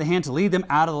took them by the hand to lead them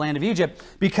out of the land of Egypt,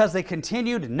 because they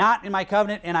continued not in my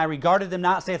covenant, and I regarded them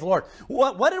not, saith the Lord.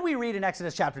 What did we read in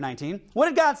Exodus chapter 19? What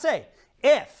did God say?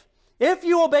 If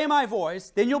you obey my voice,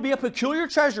 then you'll be a peculiar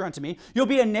treasure unto me. You'll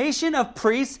be a nation of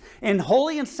priests and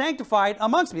holy and sanctified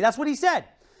amongst me. That's what he said.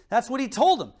 That's what he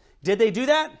told them. Did they do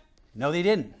that? No, they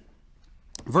didn't.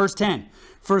 Verse 10,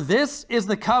 for this is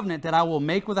the covenant that I will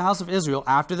make with the house of Israel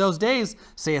after those days,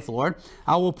 saith the Lord.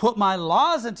 I will put my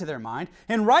laws into their mind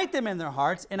and write them in their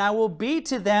hearts, and I will be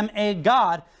to them a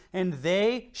God, and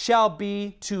they shall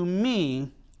be to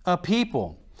me a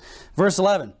people. Verse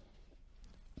 11,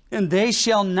 and they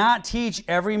shall not teach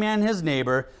every man his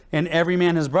neighbor and every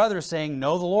man his brother, saying,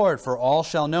 know the Lord, for all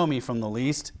shall know me from the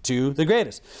least to the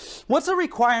greatest. What's a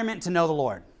requirement to know the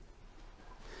Lord?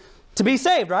 To be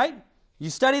saved, right? You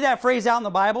study that phrase out in the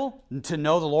Bible, to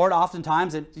know the Lord.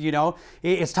 Oftentimes,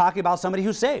 it's talking about somebody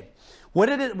who's saved. What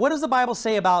does the Bible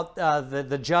say about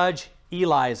the judge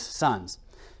Eli's sons?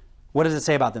 What does it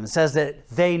say about them? It says that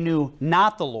they knew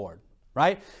not the Lord.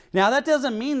 Right? Now, that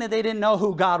doesn't mean that they didn't know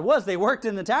who God was. They worked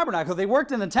in the tabernacle. They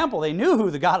worked in the temple. They knew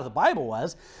who the God of the Bible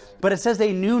was. But it says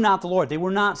they knew not the Lord. They were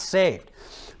not saved.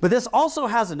 But this also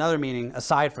has another meaning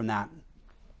aside from that.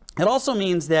 It also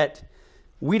means that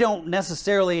we don't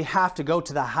necessarily have to go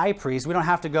to the high priest. We don't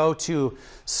have to go to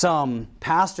some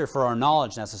pastor for our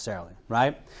knowledge necessarily.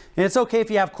 Right? And it's okay if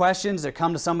you have questions or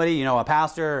come to somebody, a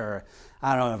pastor or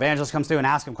I don't know, an evangelist comes through and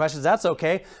asks him questions, that's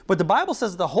okay. But the Bible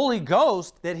says the Holy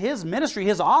Ghost, that his ministry,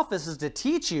 his office is to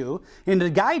teach you and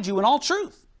to guide you in all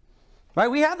truth. Right?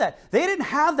 We have that. They didn't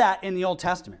have that in the Old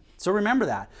Testament. So remember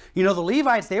that. The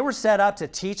Levites, they were set up to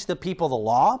teach the people the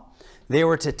law. They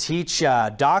were to teach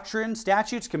doctrine,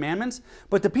 statutes, commandments.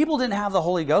 But the people didn't have the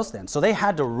Holy Ghost then. So they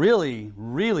had to really,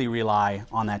 really rely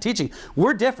on that teaching.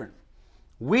 We're different.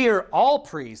 We are all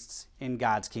priests in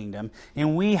God's kingdom,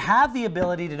 and we have the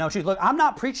ability to know truth. Look, I'm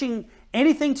not preaching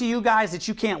anything to you guys that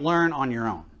you can't learn on your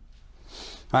own.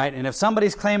 Right? And if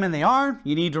somebody's claiming they are,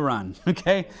 you need to run.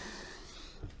 Okay?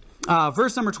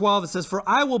 Verse number 12, it says, for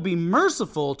I will be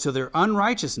merciful to their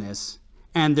unrighteousness,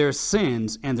 and their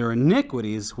sins and their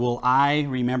iniquities will I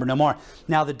remember no more.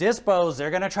 Now, the dispos, they're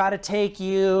going to try to take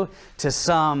you to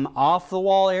some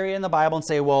off-the-wall area in the Bible and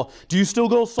say, well, do you still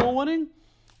go soul winning?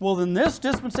 Well, then this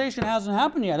dispensation hasn't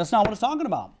happened yet. That's not what it's talking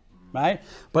about, right?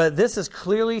 But this is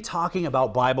clearly talking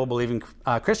about Bible-believing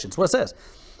Christians. What it says?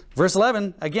 Verse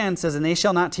 11, again, says, and they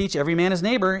shall not teach every man his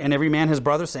neighbor and every man his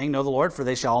brother, saying, know the Lord, for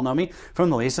they shall all know me from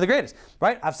the least to the greatest.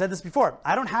 Right? I've said this before.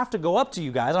 I don't have to go up to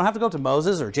you guys. I don't have to go up to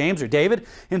Moses or James or David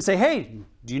and say, hey,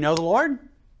 do you know the Lord?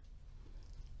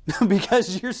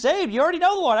 Because you're saved. You already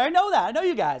know the Lord. I know that. I know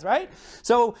you guys, right?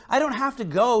 So I don't have to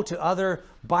go to other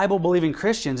Bible-believing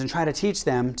Christians and try to teach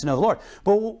them to know the Lord.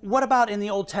 But what about in the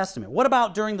Old Testament? What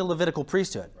about during the Levitical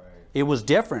priesthood? Right. It was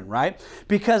different, right?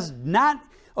 Because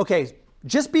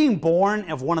just being born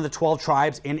of one of the 12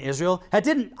 tribes in Israel, that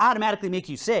didn't automatically make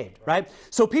you saved, right?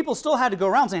 So people still had to go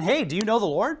around saying, hey, do you know the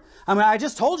Lord? I mean, I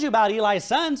just told you about Eli's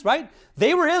sons, right?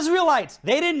 They were Israelites.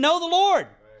 They didn't know the Lord.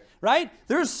 right?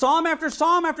 There's psalm after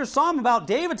psalm after psalm about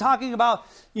David talking about,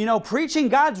 you know, preaching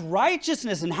God's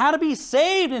righteousness and how to be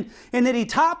saved, and that he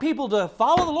taught people to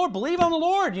follow the Lord, believe on the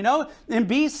Lord, you know, and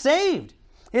be saved.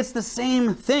 It's the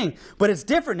same thing, but it's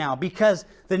different now because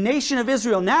the nation of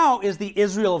Israel now is the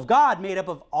Israel of God, made up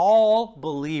of all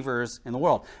believers in the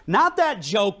world. Not that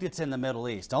joke that's in the Middle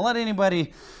East. Don't let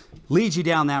anybody lead you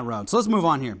down that road. So let's move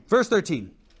on here. Verse 13.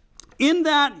 In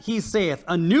that he saith,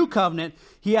 a new covenant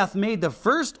he hath made the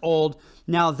first old.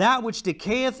 Now that which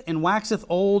decayeth and waxeth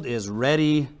old is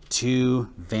ready to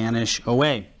vanish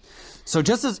away. So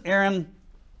just as Aaron...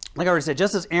 like I already said,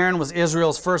 just as Aaron was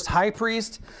Israel's first high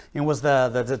priest and was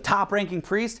the top-ranking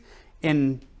priest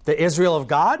in the Israel of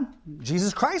God,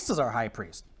 Jesus Christ is our high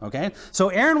priest, okay? So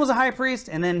Aaron was a high priest,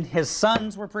 and then his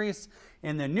sons were priests.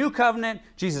 In the new covenant,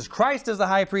 Jesus Christ is the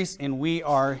high priest, and we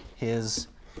are his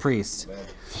priests.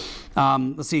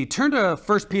 Let's see, turn to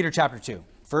 1 Peter chapter 2.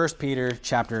 1 Peter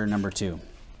chapter number 2.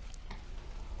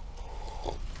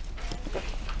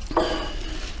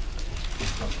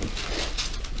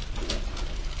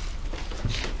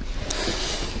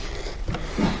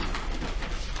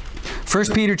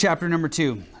 First Peter chapter number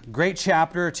 2, great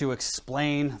chapter to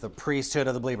explain the priesthood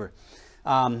of the believer.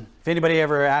 If anybody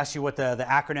ever asks you what the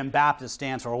acronym Baptist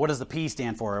stands for, what does the P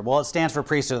stand for? Well, it stands for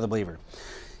priesthood of the believer.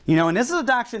 You know, and this is a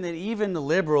doctrine that even the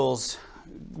liberals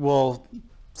will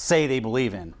say they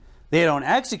believe in. They don't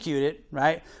execute it,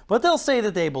 right? But they'll say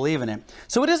that they believe in it.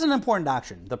 So it is an important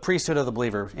doctrine, the priesthood of the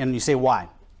believer. And you say, why?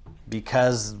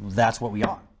 Because that's what we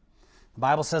are. The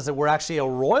Bible says that we're actually a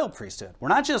royal priesthood. We're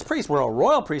not just priests, we're a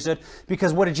royal priesthood,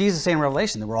 because what did Jesus say in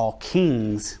Revelation? That we're all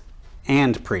kings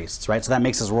and priests, right? So that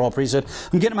makes us a royal priesthood.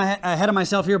 I'm getting ahead of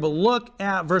myself here, but look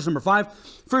at verse number 5.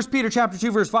 1 Peter chapter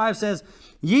 2, verse 5 says,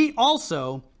 ye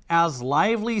also, as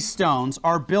lively stones,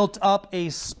 are built up a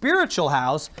spiritual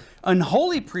house, an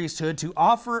holy priesthood, to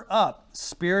offer up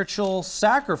spiritual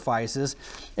sacrifices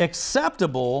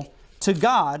acceptable to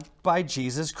God by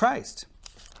Jesus Christ.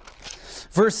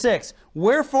 Verse 6,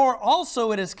 wherefore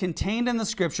also it is contained in the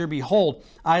scripture, behold,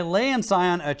 I lay in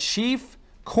Zion a chief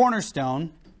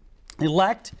cornerstone,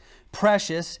 elect,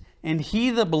 precious, and he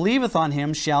that believeth on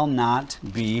him shall not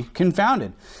be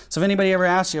confounded. So if anybody ever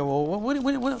asks you, well,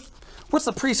 what's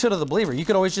the priesthood of the believer? You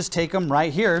could always just take them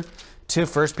right here to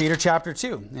 1 Peter chapter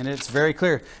 2, and it's very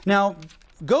clear. Now,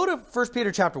 go to 1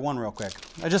 Peter chapter 1 real quick.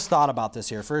 I just thought about this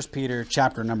here, 1 Peter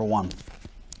chapter number 1.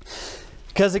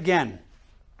 Because again,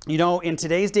 you know, in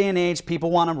today's day and age, people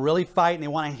want to really fight and they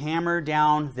want to hammer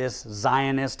down this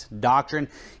Zionist doctrine.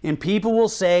 And people will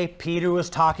say Peter was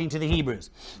talking to the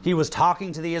Hebrews. He was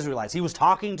talking to the Israelites. He was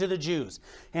talking to the Jews.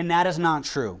 And that is not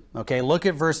true. Okay, look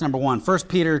at verse number 1. 1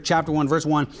 Peter chapter 1, verse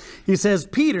 1. He says,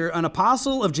 Peter, an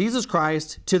apostle of Jesus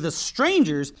Christ, to the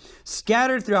strangers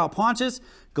scattered throughout Pontus,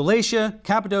 Galatia,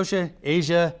 Cappadocia,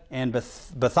 Asia, and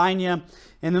Bithynia.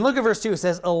 And then look at verse 2. It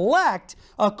says, elect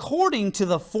according to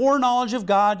the foreknowledge of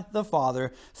God the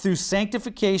Father, through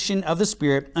sanctification of the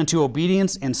Spirit, unto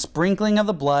obedience and sprinkling of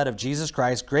the blood of Jesus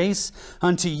Christ, grace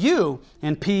unto you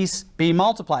and peace be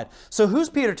multiplied. So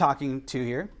who's Peter talking to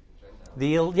here?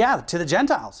 To the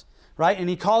Gentiles, right? And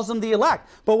he calls them the elect.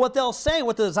 But what they'll say,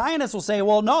 what the Zionists will say,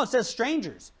 well, no, it says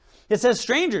strangers. It says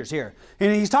strangers here.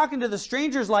 And he's talking to the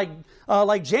strangers like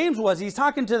James was. He's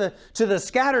talking to the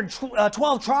scattered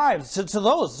 12 tribes, to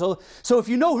those. So if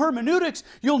you know hermeneutics,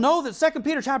 you'll know that 2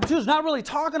 Peter chapter 2 is not really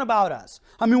talking about us.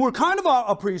 I mean, we're kind of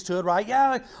a priesthood, right?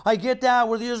 Yeah, I get that.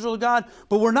 We're the Israel of God.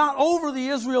 But we're not over the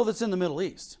Israel that's in the Middle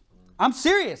East. I'm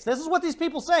serious. This is what these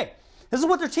people say. This is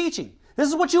what they're teaching. This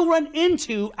is what you'll run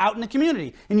into out in the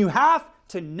community. And you have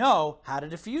to know how to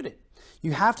defute it.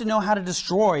 You have to know how to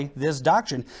destroy this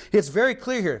doctrine. It's very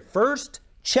clear here. First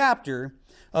chapter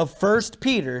of 1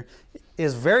 Peter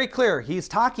is very clear. He's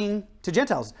talking to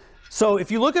Gentiles. So if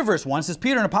you look at verse 1, it says,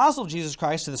 Peter, an apostle of Jesus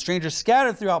Christ, to the strangers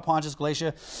scattered throughout Pontus,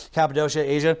 Galatia, Cappadocia,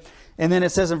 Asia. And then it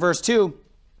says in verse 2,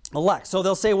 elect. So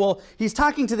they'll say, well, he's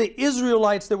talking to the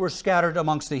Israelites that were scattered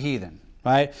amongst the heathen,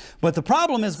 right? But the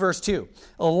problem is verse 2.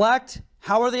 Elect,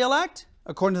 how are they elect?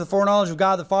 According to the foreknowledge of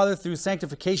God the Father, through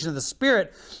sanctification of the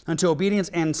Spirit, unto obedience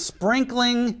and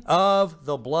sprinkling of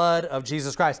the blood of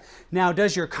Jesus Christ. Now,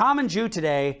 does your common Jew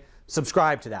today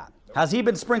subscribe to that? Has he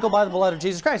been sprinkled by the blood of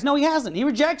Jesus Christ? No, he hasn't. He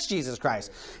rejects Jesus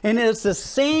Christ. And it's the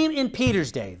same in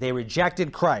Peter's day. They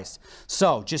rejected Christ.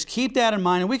 So just keep that in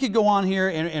mind. And we could go on here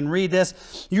and read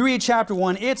this. You read chapter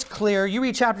 1, it's clear. You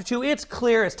read chapter 2, it's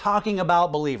clear. It's talking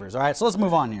about believers. All right, so let's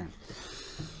move on here.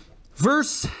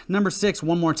 Verse number 6,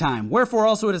 one more time. Wherefore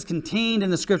also it is contained in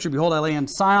the scripture, behold, I lay in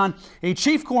Zion a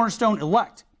chief cornerstone,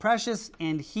 elect, precious,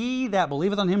 and he that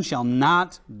believeth on him shall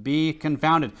not be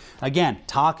confounded. Again,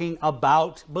 talking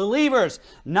about believers,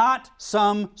 not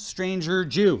some stranger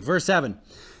Jew. Verse 7.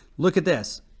 Look at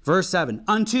this. Verse 7.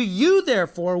 Unto you,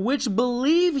 therefore, which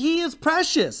believe he is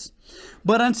precious.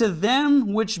 But unto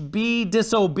them which be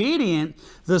disobedient,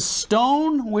 the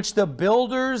stone which the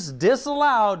builders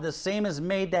disallowed, the same is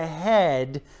made the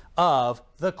head of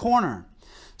the corner.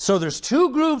 So there's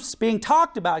two groups being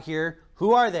talked about here.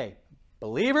 Who are they?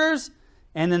 Believers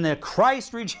and then the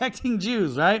Christ-rejecting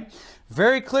Jews, right?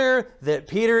 Very clear that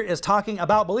Peter is talking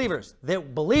about believers,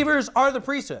 that believers are the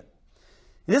priesthood.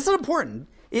 This is important.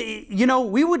 You know,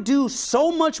 we would do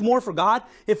so much more for God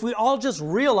if we all just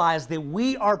realized that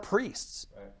we are priests,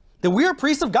 that we are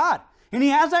priests of God, and he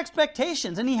has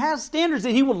expectations and he has standards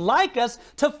that he would like us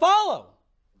to follow.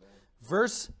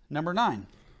 Verse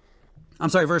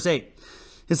 8.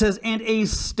 It says, and a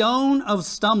stone of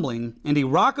stumbling and a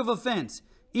rock of offense,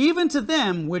 even to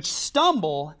them which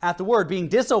stumble at the word, being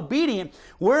disobedient,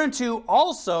 whereunto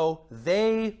also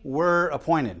they were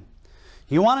appointed.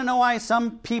 You want to know why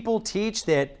some people teach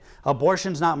that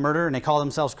abortion's not murder and they call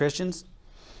themselves Christians?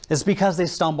 It's because they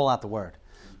stumble at the word.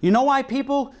 You know why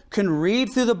people can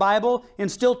read through the Bible and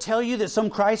still tell you that some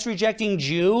Christ-rejecting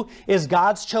Jew is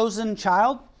God's chosen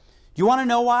child? You want to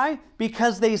know why?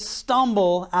 Because they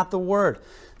stumble at the word.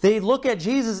 They look at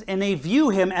Jesus and they view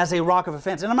him as a rock of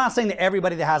offense. And I'm not saying that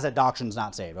everybody that has that doctrine is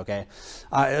not saved, okay?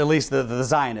 At least the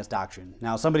Zionist doctrine.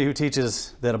 Now, somebody who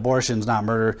teaches that abortion's not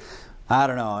murder, I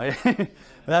don't know.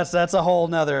 That's a whole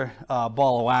nother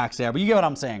ball of wax there. But you get what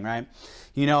I'm saying, right?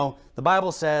 You know, the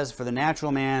Bible says, for the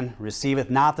natural man receiveth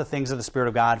not the things of the Spirit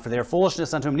of God, for they are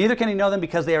foolishness unto him. Neither can he know them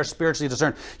because they are spiritually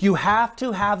discerned. You have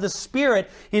to have the Spirit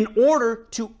in order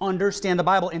to understand the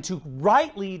Bible and to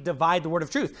rightly divide the word of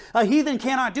truth. A heathen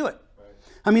cannot do it. Right.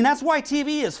 I mean, that's why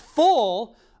TV is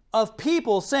full of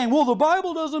people saying, well, the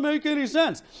Bible doesn't make any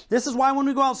sense. This is why when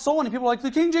we go out soul winning, people are like,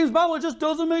 the King James Bible, it just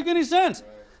doesn't make any sense.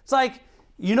 Right. It's like,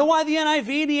 you know why the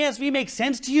NIV and the ESV make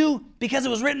sense to you? Because it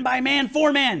was written by man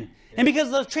for man. Yeah. And because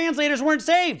the translators weren't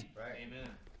saved. Right. Amen.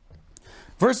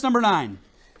 Verse 9.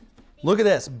 Look at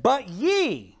this. But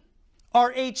ye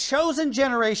are a chosen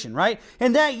generation, right?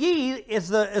 And that ye is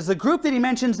the group that he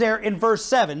mentions there in verse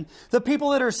 7. The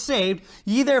people that are saved.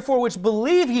 Ye therefore which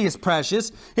believe he is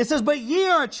precious. It says, but ye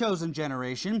are a chosen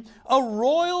generation, a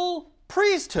royal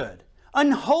priesthood,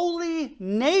 an holy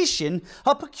nation,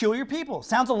 a peculiar people.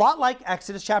 Sounds a lot like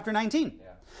Exodus chapter 19,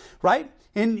 right?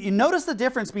 And you notice the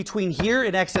difference between here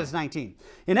and Exodus 19.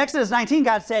 In Exodus 19,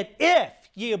 God said, if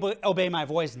ye obey my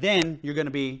voice, then you're going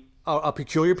to be a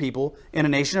peculiar people and a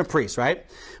nation of priests, right?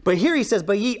 But here he says,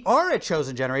 but ye are a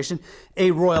chosen generation,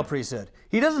 a royal priesthood.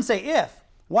 He doesn't say if.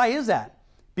 Why is that?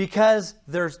 Because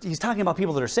he's talking about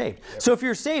people that are saved. Yep. So if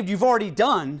you're saved, you've already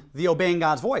done the obeying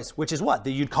God's voice, which is what?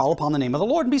 That you'd call upon the name of the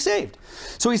Lord and be saved.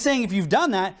 So he's saying if you've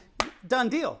done that, done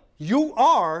deal. You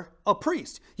are a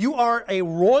priest. You are a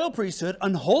royal priesthood,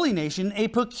 an holy nation, a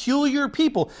peculiar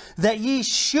people, that ye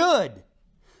should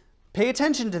pay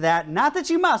attention to that. Not that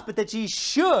you must, but that ye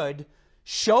should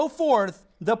show forth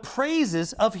the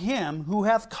praises of him who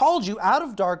hath called you out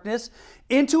of darkness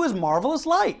into his marvelous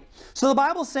light. So the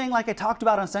Bible's saying, like I talked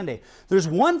about on Sunday, there's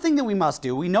one thing that we must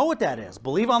do. We know what that is.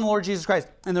 Believe on the Lord Jesus Christ.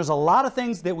 And there's a lot of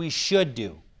things that we should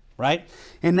do, right?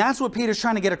 And that's what Peter's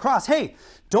trying to get across. Hey,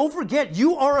 don't forget,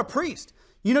 you are a priest.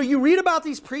 You know, you read about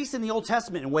these priests in the Old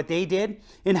Testament and what they did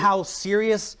and how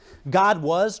serious God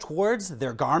was towards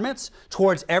their garments,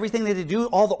 towards everything that they do,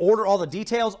 all the order, all the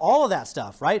details, all of that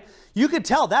stuff, right? You could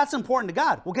tell that's important to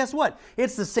God. Well, guess what?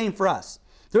 It's the same for us.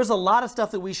 There's a lot of stuff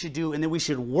that we should do and that we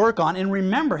should work on. And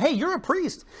remember, hey, you're a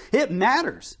priest. It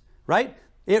matters, right?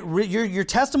 Your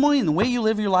testimony and the way you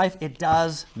live your life, it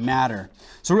does matter.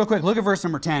 So real quick, look at verse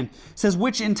number 10. It says,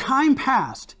 which in time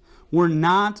past were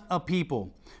not a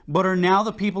people, but are now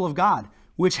the people of God,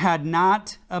 which had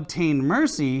not obtained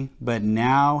mercy, but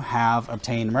now have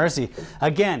obtained mercy.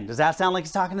 Again, does that sound like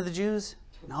he's talking to the Jews?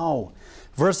 No.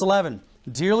 Verse 11,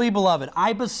 dearly beloved,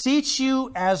 I beseech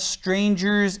you as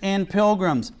strangers and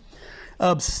pilgrims,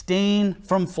 abstain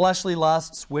from fleshly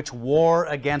lusts which war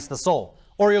against the soul,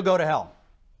 or you'll go to hell.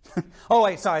 Oh,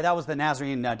 wait, sorry, that was the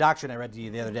Nazarene doctrine I read to you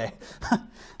the other day.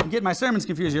 I'm getting my sermons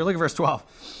confused here. Look at verse 12.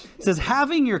 It says,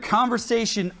 having your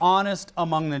conversation honest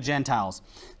among the Gentiles,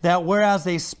 that whereas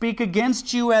they speak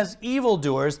against you as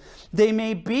evildoers, they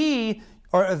may be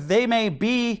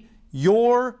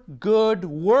your good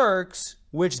works,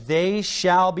 which they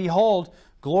shall behold,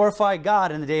 glorify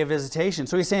God in the day of visitation.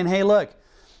 So he's saying, hey, look,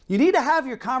 you need to have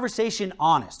your conversation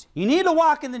honest. You need to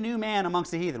walk in the new man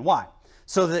amongst the heathen. Why?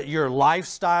 So that your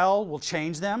lifestyle will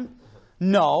change them?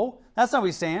 No, that's not what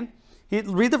he's saying.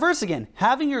 Read the verse again.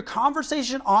 Having your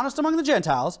conversation honest among the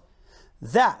Gentiles,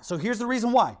 so here's the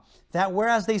reason why. That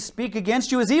whereas they speak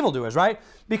against you as evildoers, right?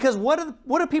 Because what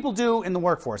do people do in the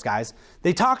workforce, guys?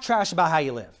 They talk trash about how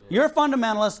you live. You're a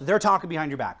fundamentalist, they're talking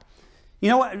behind your back. You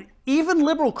know what? Even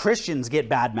liberal Christians get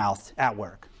bad-mouthed at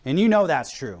work. And you know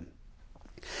that's true.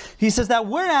 He says that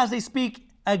whereas they speak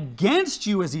against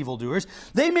you as evildoers,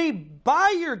 they may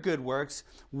by your good works,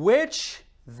 which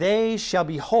they shall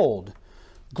behold,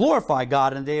 glorify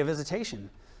God in the day of visitation.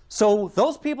 So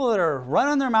those people that are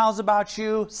running their mouths about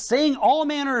you, saying all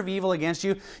manner of evil against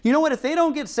you, you know what? If they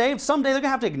don't get saved, someday they're going to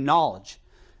have to acknowledge,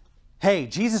 hey,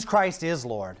 Jesus Christ is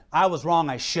Lord. I was wrong.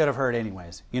 I should have heard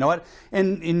anyways. You know what?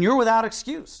 And you're without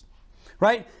excuse,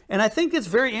 right? And I think it's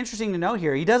very interesting to know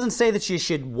here. He doesn't say that you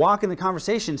should walk in the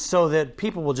conversation so that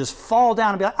people will just fall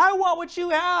down and be like, I want what you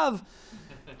have.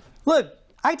 Look,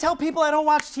 I tell people I don't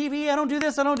watch TV, I don't do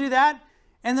this, I don't do that.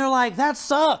 And they're like, that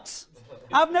sucks.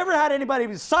 I've never had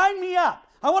anybody sign me up.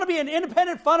 I want to be an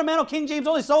independent, fundamental, King James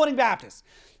only soul-winning Baptist.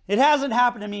 It hasn't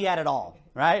happened to me yet at all,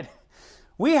 right?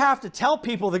 We have to tell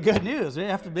people the good news. We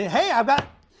have to be, hey, I've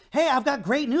got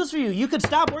great news for you. You could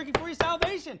stop working for your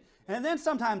salvation. And then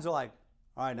sometimes they're like,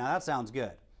 all right, now that sounds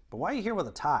good. But why are you here with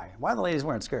a tie? Why are the ladies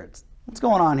wearing skirts? What's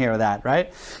going on here with that,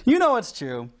 right? You know it's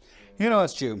true. You know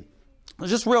it's true.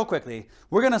 Just real quickly,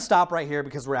 we're going to stop right here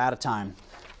because we're out of time.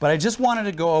 But I just wanted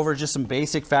to go over just some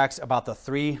basic facts about the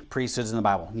 3 priesthoods in the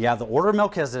Bible. You have the order of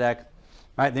Melchizedek,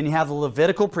 right? Then you have the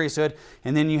Levitical priesthood,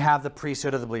 and then you have the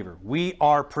priesthood of the believer. We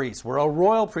are priests. We're a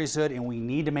royal priesthood, and we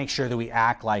need to make sure that we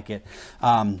act like it.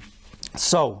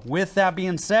 So with that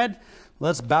being said,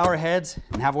 let's bow our heads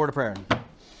and have a word of prayer.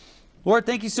 Lord,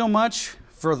 thank you so much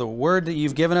for the word that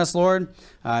you've given us, Lord.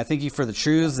 Thank you for the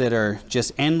truths that are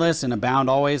just endless and abound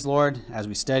always, Lord, as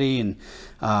we study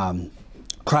and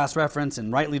cross-reference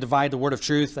and rightly divide the word of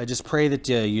truth. I just pray that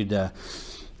you'd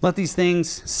let these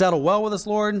things settle well with us,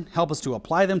 Lord. Help us to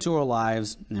apply them to our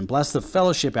lives and bless the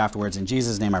fellowship afterwards. In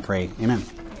Jesus' name I pray. Amen.